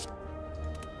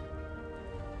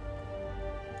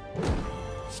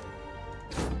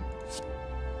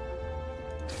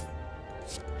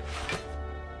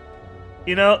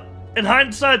 You know, in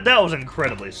hindsight, that was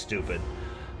incredibly stupid.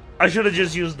 I should have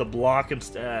just used the block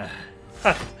instead.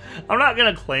 I'm not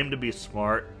gonna claim to be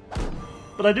smart,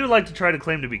 but I do like to try to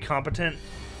claim to be competent,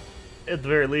 at the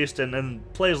very least, and in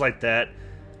plays like that,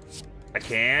 I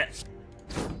can't.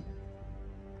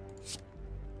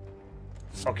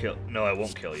 I'll kill. No, I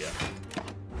won't kill you.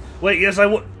 Wait, yes, I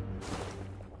would.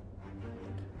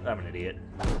 I'm an idiot.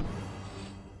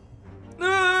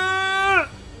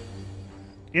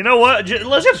 You know what?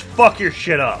 Let's just fuck your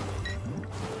shit up.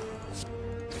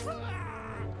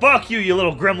 Fuck you, you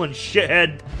little gremlin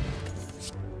shithead.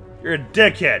 You're a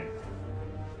dickhead.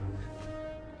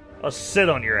 I'll sit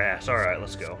on your ass. Alright,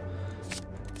 let's go.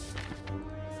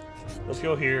 Let's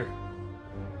go here.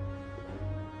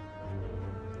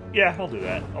 Yeah, I'll do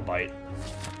that. I'll bite.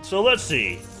 So let's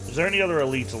see. Is there any other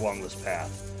elites along this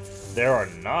path? There are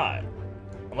not.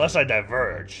 Unless I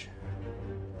diverge.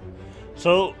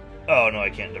 So... Oh, no, I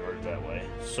can't diverge that way.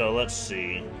 So let's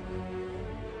see.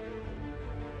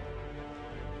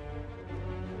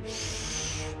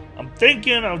 I'm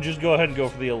thinking I'll just go ahead and go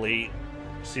for the elite.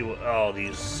 See what... Oh,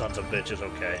 these sons of bitches.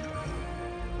 Okay.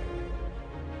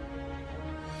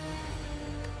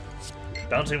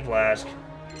 Bouncing Flask.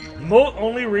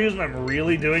 Only reason I'm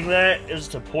really doing that is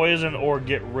to poison or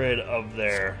get rid of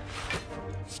their...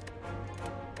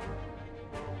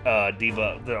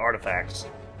 debuff, the artifacts.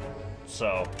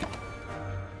 So...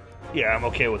 Yeah, I'm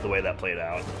okay with the way that played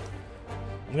out.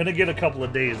 I'm gonna get a couple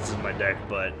of dazes in my deck,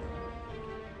 but...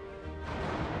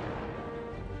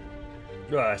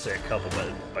 Well, I say a couple,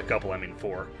 but by couple I mean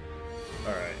 4.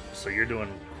 Alright, so you're doing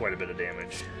quite a bit of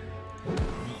damage.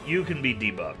 You can be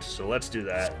debuffed, so let's do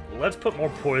that. Let's put more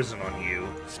poison on you.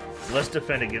 Let's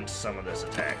defend against some of this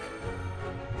attack.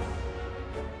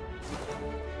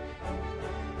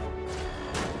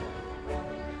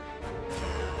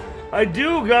 I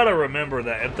do gotta remember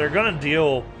that if they're gonna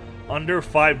deal under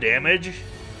 5 damage,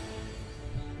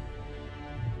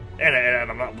 and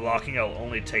I'm not blocking, I'll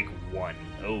only take 1.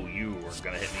 Oh, you are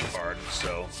gonna hit me hard,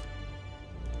 so...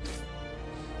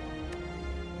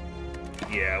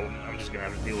 Yeah, I'm just gonna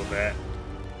have to deal with that,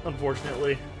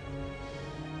 unfortunately.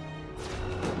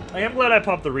 I am glad I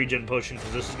popped the regen potion,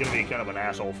 because this is gonna be kind of an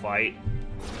asshole fight.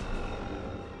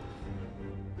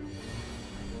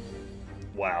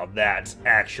 Wow, that's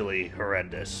actually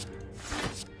horrendous.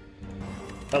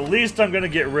 At least I'm gonna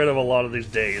get rid of a lot of these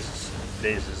dazes.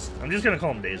 I'm just gonna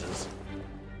call them dazes.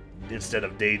 Instead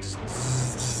of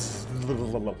dazes.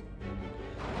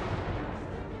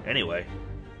 Anyway.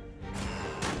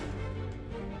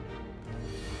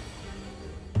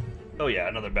 Oh yeah,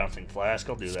 another Bouncing Flask,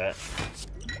 I'll do that.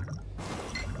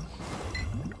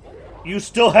 You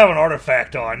still have an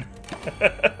artifact on.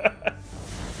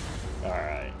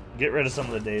 Alright. Get rid of some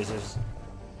of the daisies.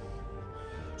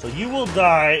 So you will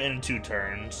die in 2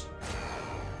 turns.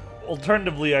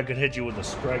 Alternatively, I could hit you with a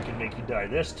strike and make you die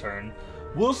this turn.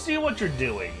 We'll see what you're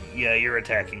doing. Yeah, you're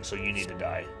attacking, so you need to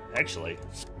die. Actually.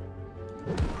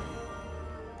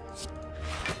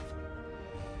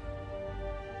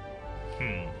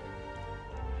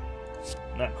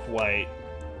 Not quite.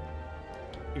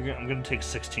 I'm gonna take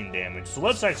 16 damage, so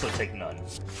let's actually take none.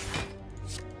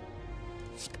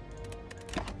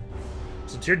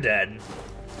 Since you're dead,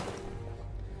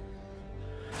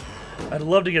 I'd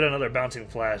love to get another Bouncing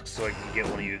Flask so I can get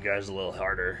one of you guys a little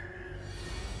harder.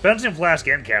 Bouncing Flask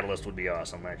and Catalyst would be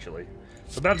awesome, actually.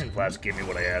 So Bouncing Flask gave me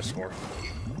what I asked for.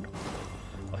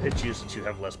 I'll hit you since you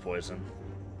have less poison.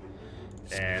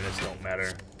 And it don't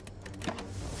matter.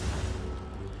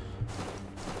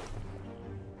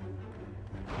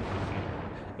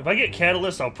 If I get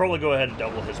Catalyst, I'll probably go ahead and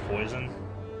double his poison.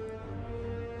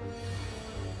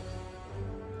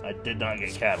 I did not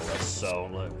get Catalyst, so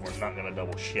look, we're not going to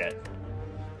double shit.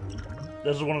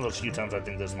 This is one of those few times I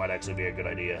think this might actually be a good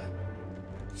idea.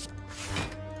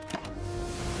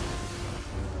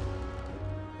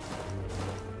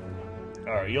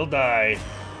 Alright, you'll die.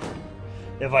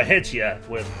 If I hit you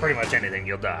with pretty much anything,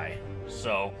 you'll die.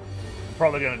 So, I'm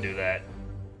probably going to do that.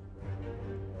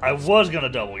 I was going to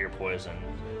double your poison.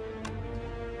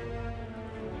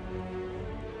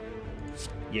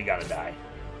 You gotta die.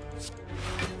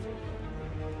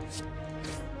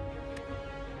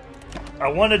 I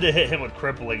wanted to hit him with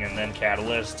Crippling and then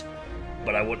Catalyst,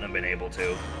 but I wouldn't have been able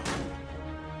to.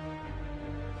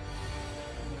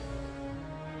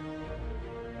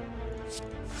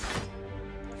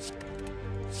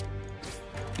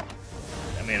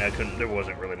 I mean, I couldn't, there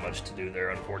wasn't really much to do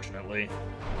there, unfortunately.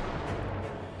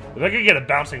 If I could get a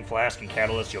Bouncing Flask and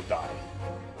Catalyst, you'll die.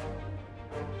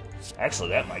 Actually,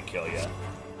 that might kill you.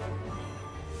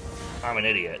 I'm an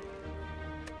idiot.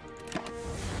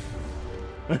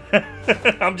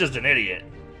 I'm just an idiot.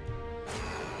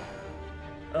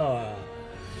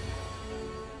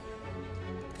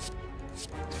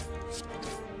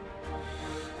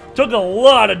 Took a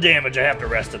lot of damage. I have to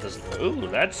rest at this. Ooh,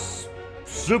 that's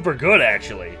super good,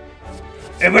 actually.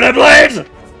 Infinite Blades!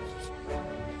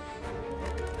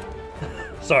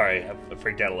 Sorry, I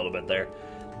freaked out a little bit there.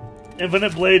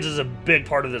 Infinite Blades is a big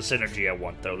part of the synergy I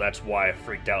want, though. That's why I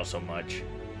freaked out so much.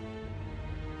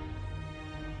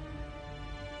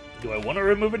 Do I want to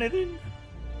remove anything?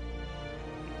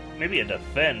 Maybe a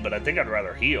defend, but I think I'd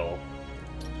rather heal.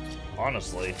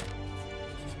 Honestly.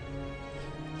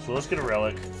 So let's get a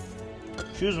relic.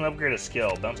 Choose an upgraded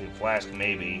skill. Bouncing Flask,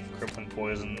 maybe. Crippling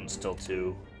Poison, still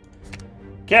 2.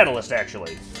 Catalyst,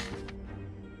 actually.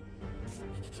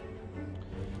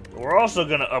 We're also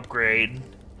going to upgrade...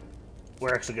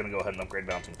 We're actually going to go ahead and upgrade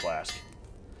Bouncing Flask.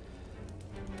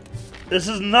 This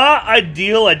is not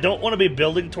ideal. I don't want to be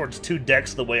building towards 2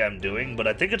 decks the way I'm doing, but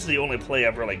I think it's the only play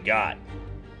I've really got.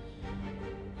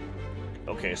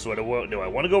 Okay, so do I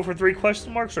want to go for 3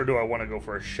 question marks, or do I want to go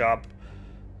for a shop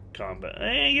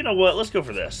combat? You know what? Let's go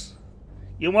for this.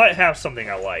 You might have something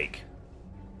I like.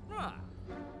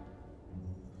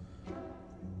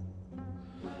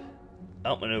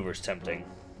 Outmaneuver's tempting.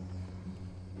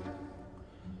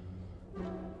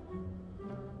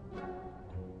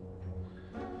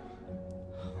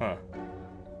 Huh.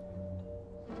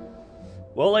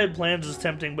 Well-laid plans is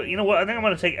tempting, but you know what? I think I'm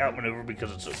going to take Outmaneuver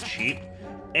because it's so cheap.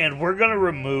 And we're going to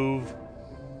remove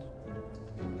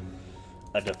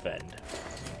a defend.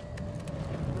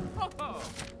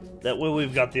 That way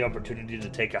we've got the opportunity to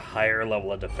take a higher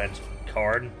level of defense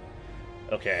card.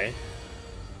 Okay.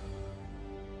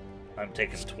 I'm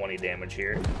taking 20 damage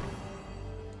here.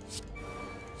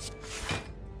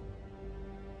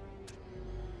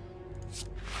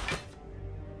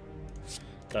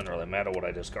 Doesn't really matter what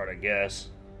I discard, I guess.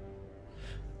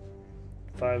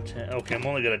 5, 10. Okay,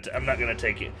 I'm not gonna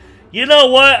take it. You know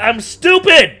what? I'm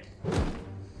stupid!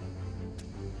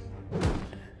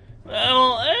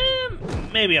 Well,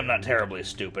 maybe I'm not terribly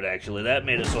stupid, actually. That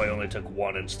made it so I only took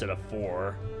 1 instead of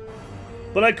 4.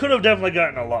 But I could have definitely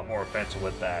gotten a lot more offensive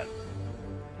with that.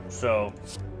 So,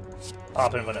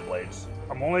 pop Infinite Blades.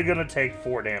 I'm only gonna take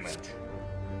 4 damage.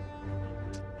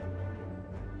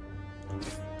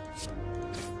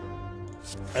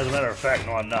 As a matter of fact,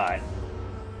 no, I'm not.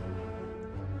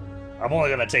 I'm only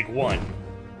going to take 1.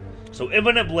 So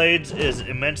Infinite Blades is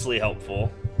immensely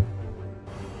helpful.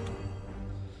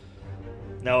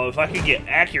 Now, if I could get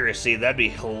accuracy, that'd be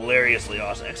hilariously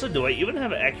awesome. Actually, do I even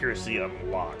have accuracy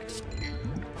unlocked?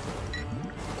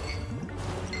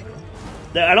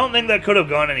 I don't think that could have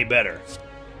gone any better.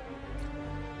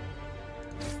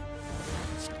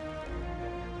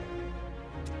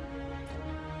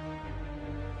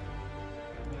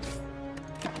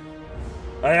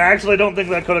 I actually don't think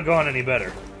that could have gone any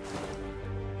better.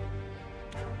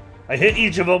 I hit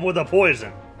each of them with a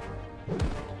poison.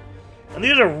 And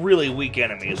these are really weak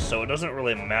enemies, so it doesn't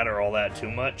really matter all that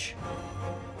too much.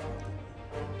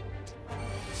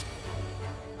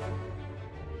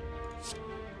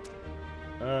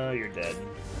 You're dead.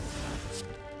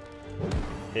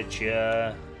 Hit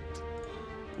ya.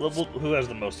 Level. Who has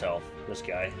the most health? This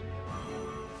guy.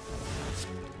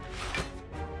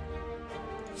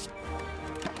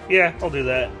 Yeah, I'll do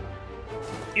that.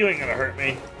 You ain't gonna hurt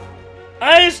me.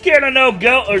 I ain't scared of no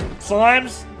goat or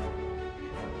slimes.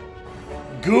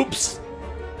 Goops.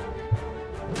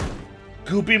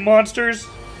 Goopy monsters.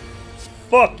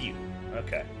 Fuck you.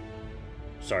 Okay.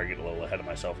 Sorry, getting a little ahead of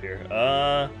myself here.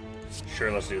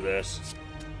 Sure, let's do this.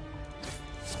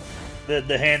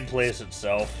 The hand plays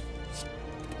itself.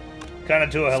 Kind of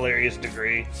to a hilarious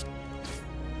degree.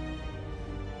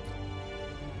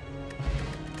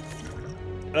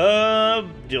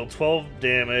 Deal 12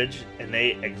 damage,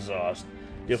 innate exhaust.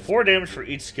 Deal 4 damage for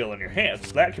each skill in your hand,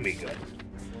 so that can be good.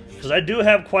 Because I do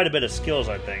have quite a bit of skills,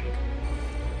 I think.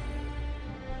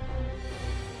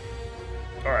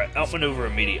 Alright, outmaneuver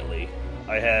immediately.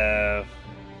 I have...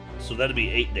 So that'd be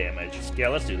 8 damage. Yeah,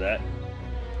 let's do that.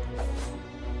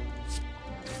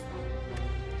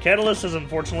 Catalyst is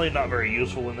unfortunately not very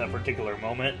useful in that particular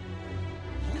moment.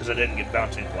 Because I didn't get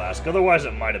Bouncing Flask. Otherwise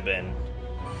it might have been.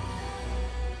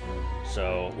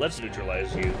 So, let's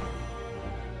neutralize you.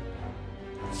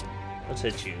 Let's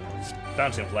hit you.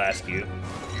 Bouncing Flask you.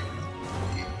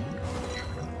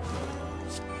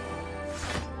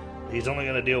 He's only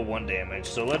going to deal 1 damage,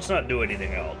 so let's not do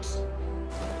anything else.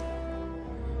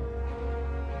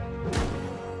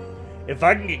 If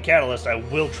I can get Catalyst, I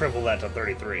will triple that to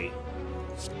 33.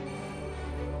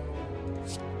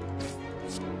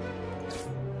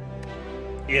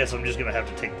 Yes, I'm just going to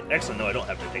have to take... Actually, no, I don't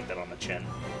have to take that on the chin.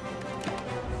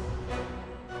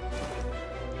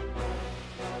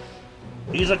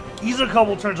 He's a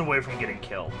couple turns away from getting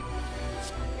killed.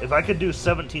 If I could do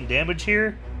 17 damage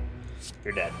here,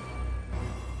 you're dead.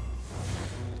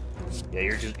 Yeah,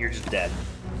 you're just dead.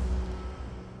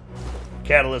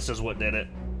 Catalyst is what did it.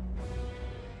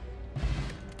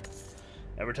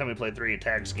 Every time we play 3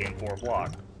 attacks, gain 4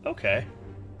 block. Okay.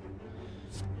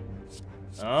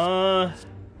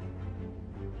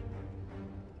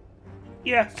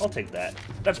 Yeah, I'll take that.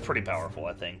 That's pretty powerful,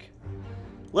 I think.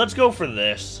 Let's go for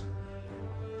this.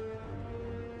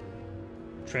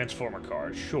 Transformer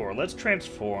card. Sure, let's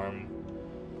transform.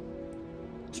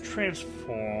 Let's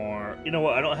transform. You know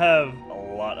what? I don't have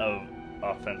a lot of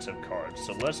offensive cards,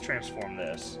 so let's transform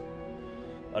this.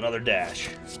 Another dash.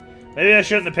 Maybe I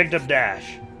shouldn't have picked up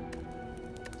dash.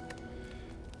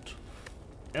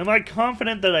 Am I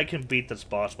confident that I can beat this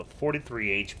boss with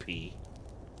 43 HP?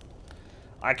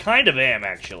 I kind of am,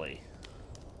 actually.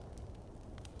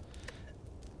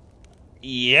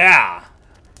 Yeah.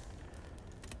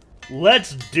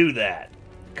 Let's do that.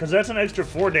 Because that's an extra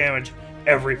 4 damage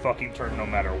every fucking turn, no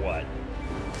matter what.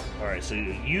 Alright, so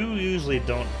you usually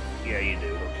don't... Yeah, you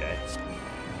do. Okay.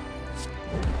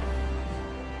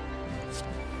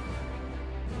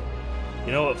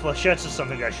 You know what? Flechettes is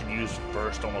something I should use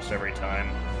first almost every time.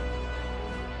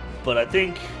 But I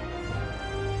think...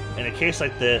 in a case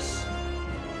like this,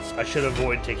 I should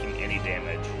avoid taking any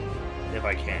damage. If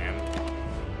I can.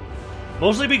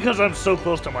 Mostly because I'm so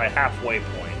close to my halfway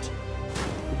point.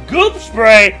 Goop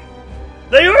spray!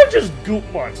 They are just goop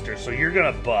monsters, so you're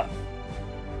gonna buff.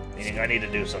 Meaning I need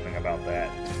to do something about that.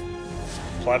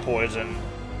 Apply poison.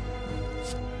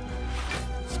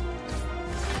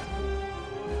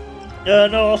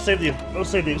 No, I'll save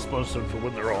the explosive for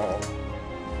when they're all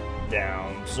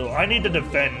down. So I need to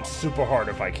defend super hard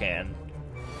if I can.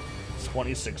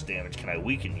 26 damage. Can I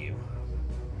weaken you?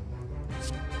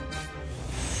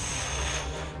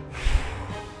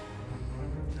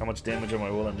 How much damage am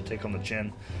I willing to take on the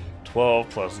chin? 12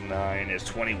 plus 9 is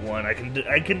 21. I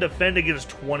can defend against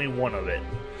 21 of it.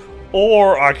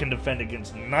 Or I can defend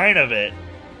against 9 of it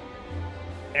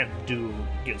and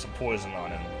get some poison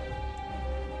on him.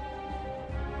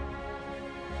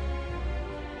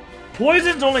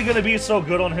 Poison's only going to be so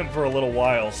good on him for a little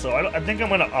while, so I think I'm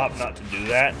going to opt not to do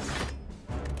that.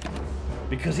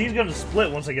 Because he's going to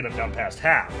split once I get him down past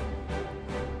half.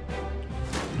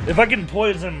 If I can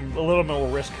poison a little more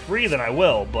risk-free, then I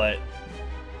will, but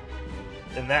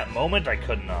in that moment, I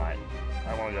could not.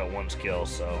 I only got 1 skill,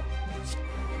 so...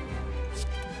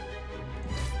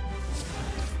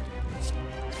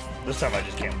 This time I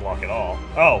just can't block at all.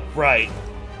 Oh, right.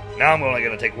 Now I'm only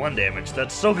going to take 1 damage.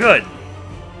 That's so good!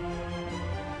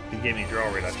 He gave me draw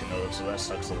reduction, though, so that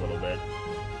sucks a little bit.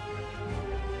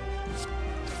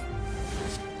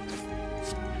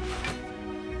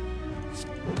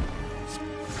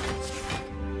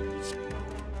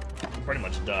 pretty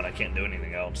much done. I can't do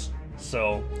anything else.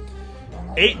 So,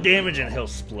 8 damage and he'll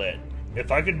split.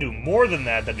 If I could do more than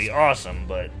that, that'd be awesome,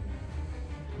 but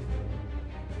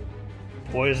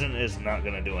poison is not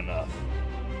going to do enough.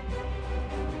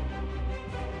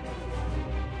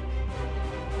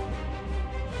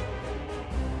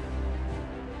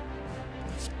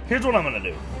 Here's what I'm going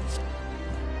to do.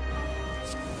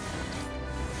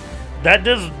 That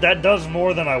does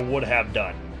more than I would have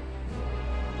done.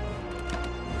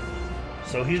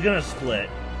 So he's going to split.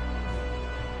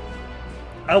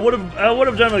 I would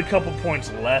have done a couple points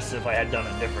less if I had done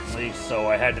it differently, so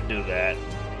I had to do that.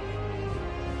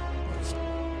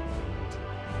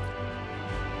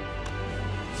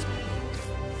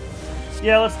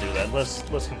 Yeah, let's do that.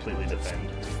 Let's completely defend.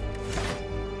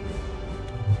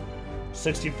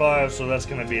 65, so that's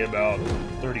going to be about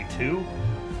 32.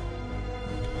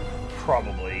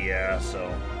 Probably, yeah. So,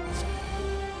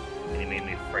 and he made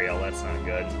me frail. That's not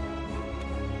good.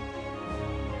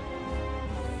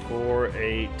 4,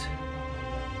 8,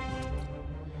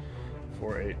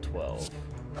 4, 8, 12.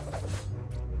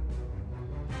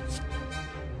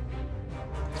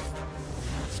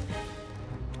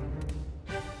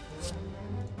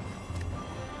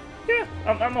 Yeah,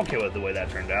 I'm okay with the way that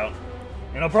turned out.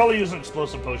 And I'll probably use an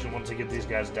explosive potion once I get these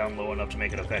guys down low enough to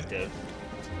make it effective.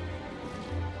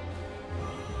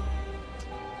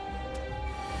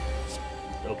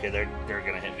 Okay, they're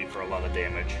gonna hit me for a lot of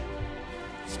damage.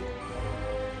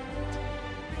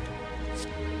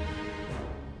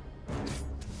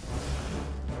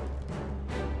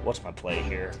 What's my play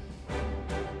here?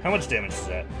 How much damage is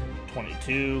that?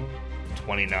 22,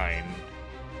 29.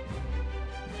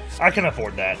 I can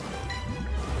afford that.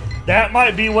 That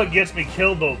might be what gets me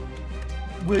killed, but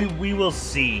we will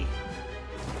see.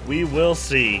 We will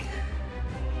see.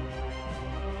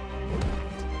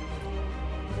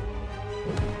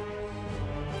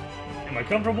 Am I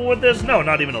comfortable with this? No,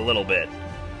 not even a little bit.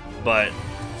 But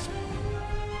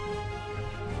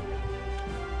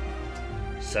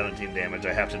 17 damage.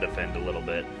 I have to defend a little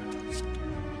bit.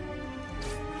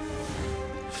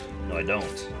 No, I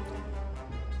don't.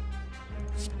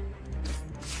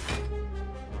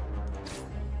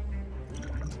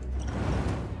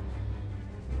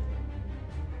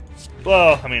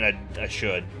 Well, I mean, I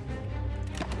should.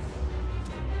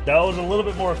 That was a little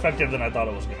bit more effective than I thought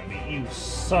it was going to be. You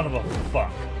son of a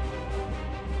fuck.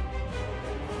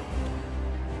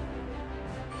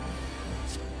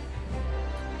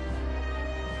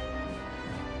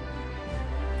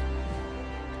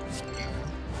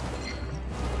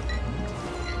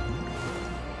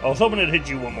 I was hoping it'd hit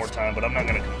you one more time, but I'm not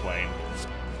going to complain.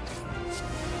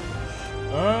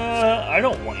 I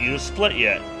don't want you to split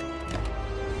yet.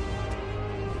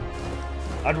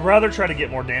 I'd rather try to get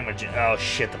more damage. Oh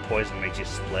shit, the poison makes you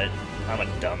split. I'm a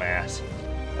dumbass.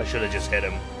 I should have just hit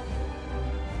him.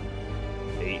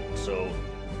 8, so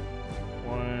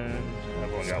 1.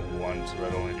 I've only got 1, so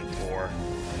that'll only do 4.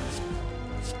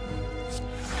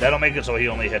 That'll make it so he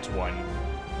only hits 1.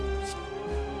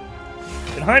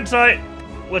 In hindsight,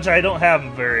 which I don't have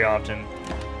very often,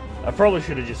 I probably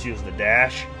should have just used the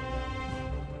dash.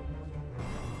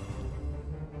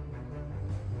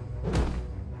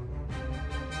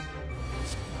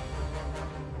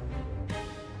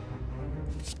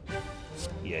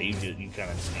 Yeah, you kind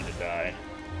of just need to die.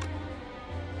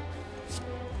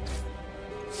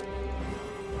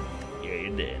 Yeah,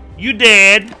 you did. You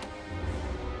did!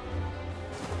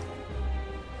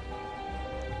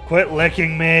 Quit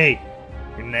licking me!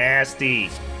 You're nasty.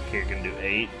 Okay, you're gonna do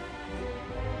 8.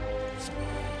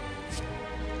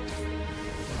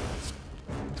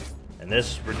 And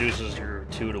this reduces your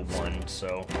 2 to 1,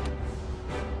 so...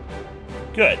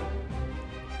 Good.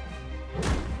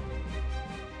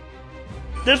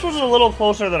 This was a little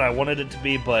closer than I wanted it to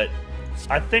be, but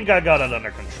I think I got it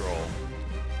under control.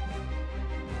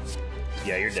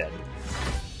 Yeah, you're dead.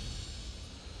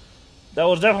 That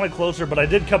was definitely closer, but I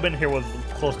did come in here with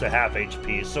close to half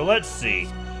HP, so let's see.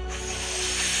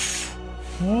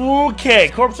 Okay,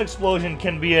 Corpse Explosion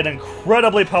can be an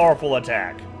incredibly powerful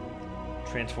attack.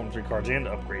 Transform 3 cards and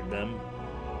upgrade them.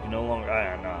 You no longer...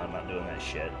 no, I'm not doing that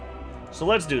shit. So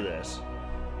let's do this.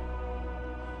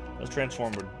 Let's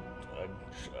transform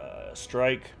a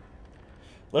strike.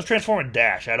 Let's transform a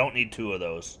dash. I don't need 2 of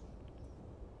those.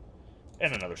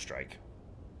 And another strike.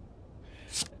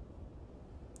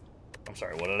 I'm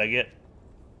sorry, what did I get?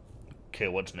 Okay,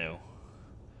 what's new?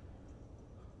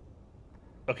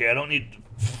 Okay, I don't need...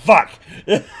 Fuck!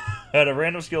 Add a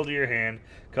random skill to your hand.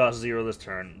 Cost 0 this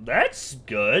turn. That's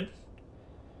good.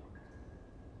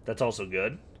 That's also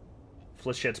good.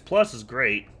 Flechettes Plus is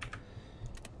great.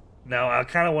 Now, I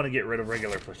kind of want to get rid of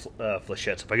regular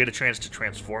flechettes. If I get a chance to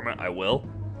transform it, I will.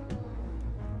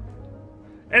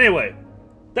 Anyway,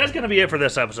 that's going to be it for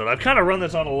this episode. I've kind of run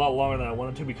this on a lot longer than I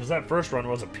wanted to because that first run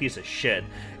was a piece of shit.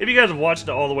 If you guys have watched it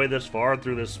all the way this far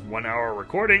through this 1 hour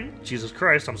recording, Jesus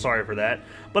Christ, I'm sorry for that.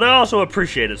 But I also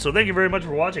appreciate it. So thank you very much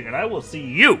for watching, and I will see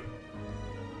you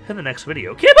in the next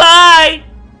video.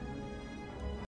 Goodbye!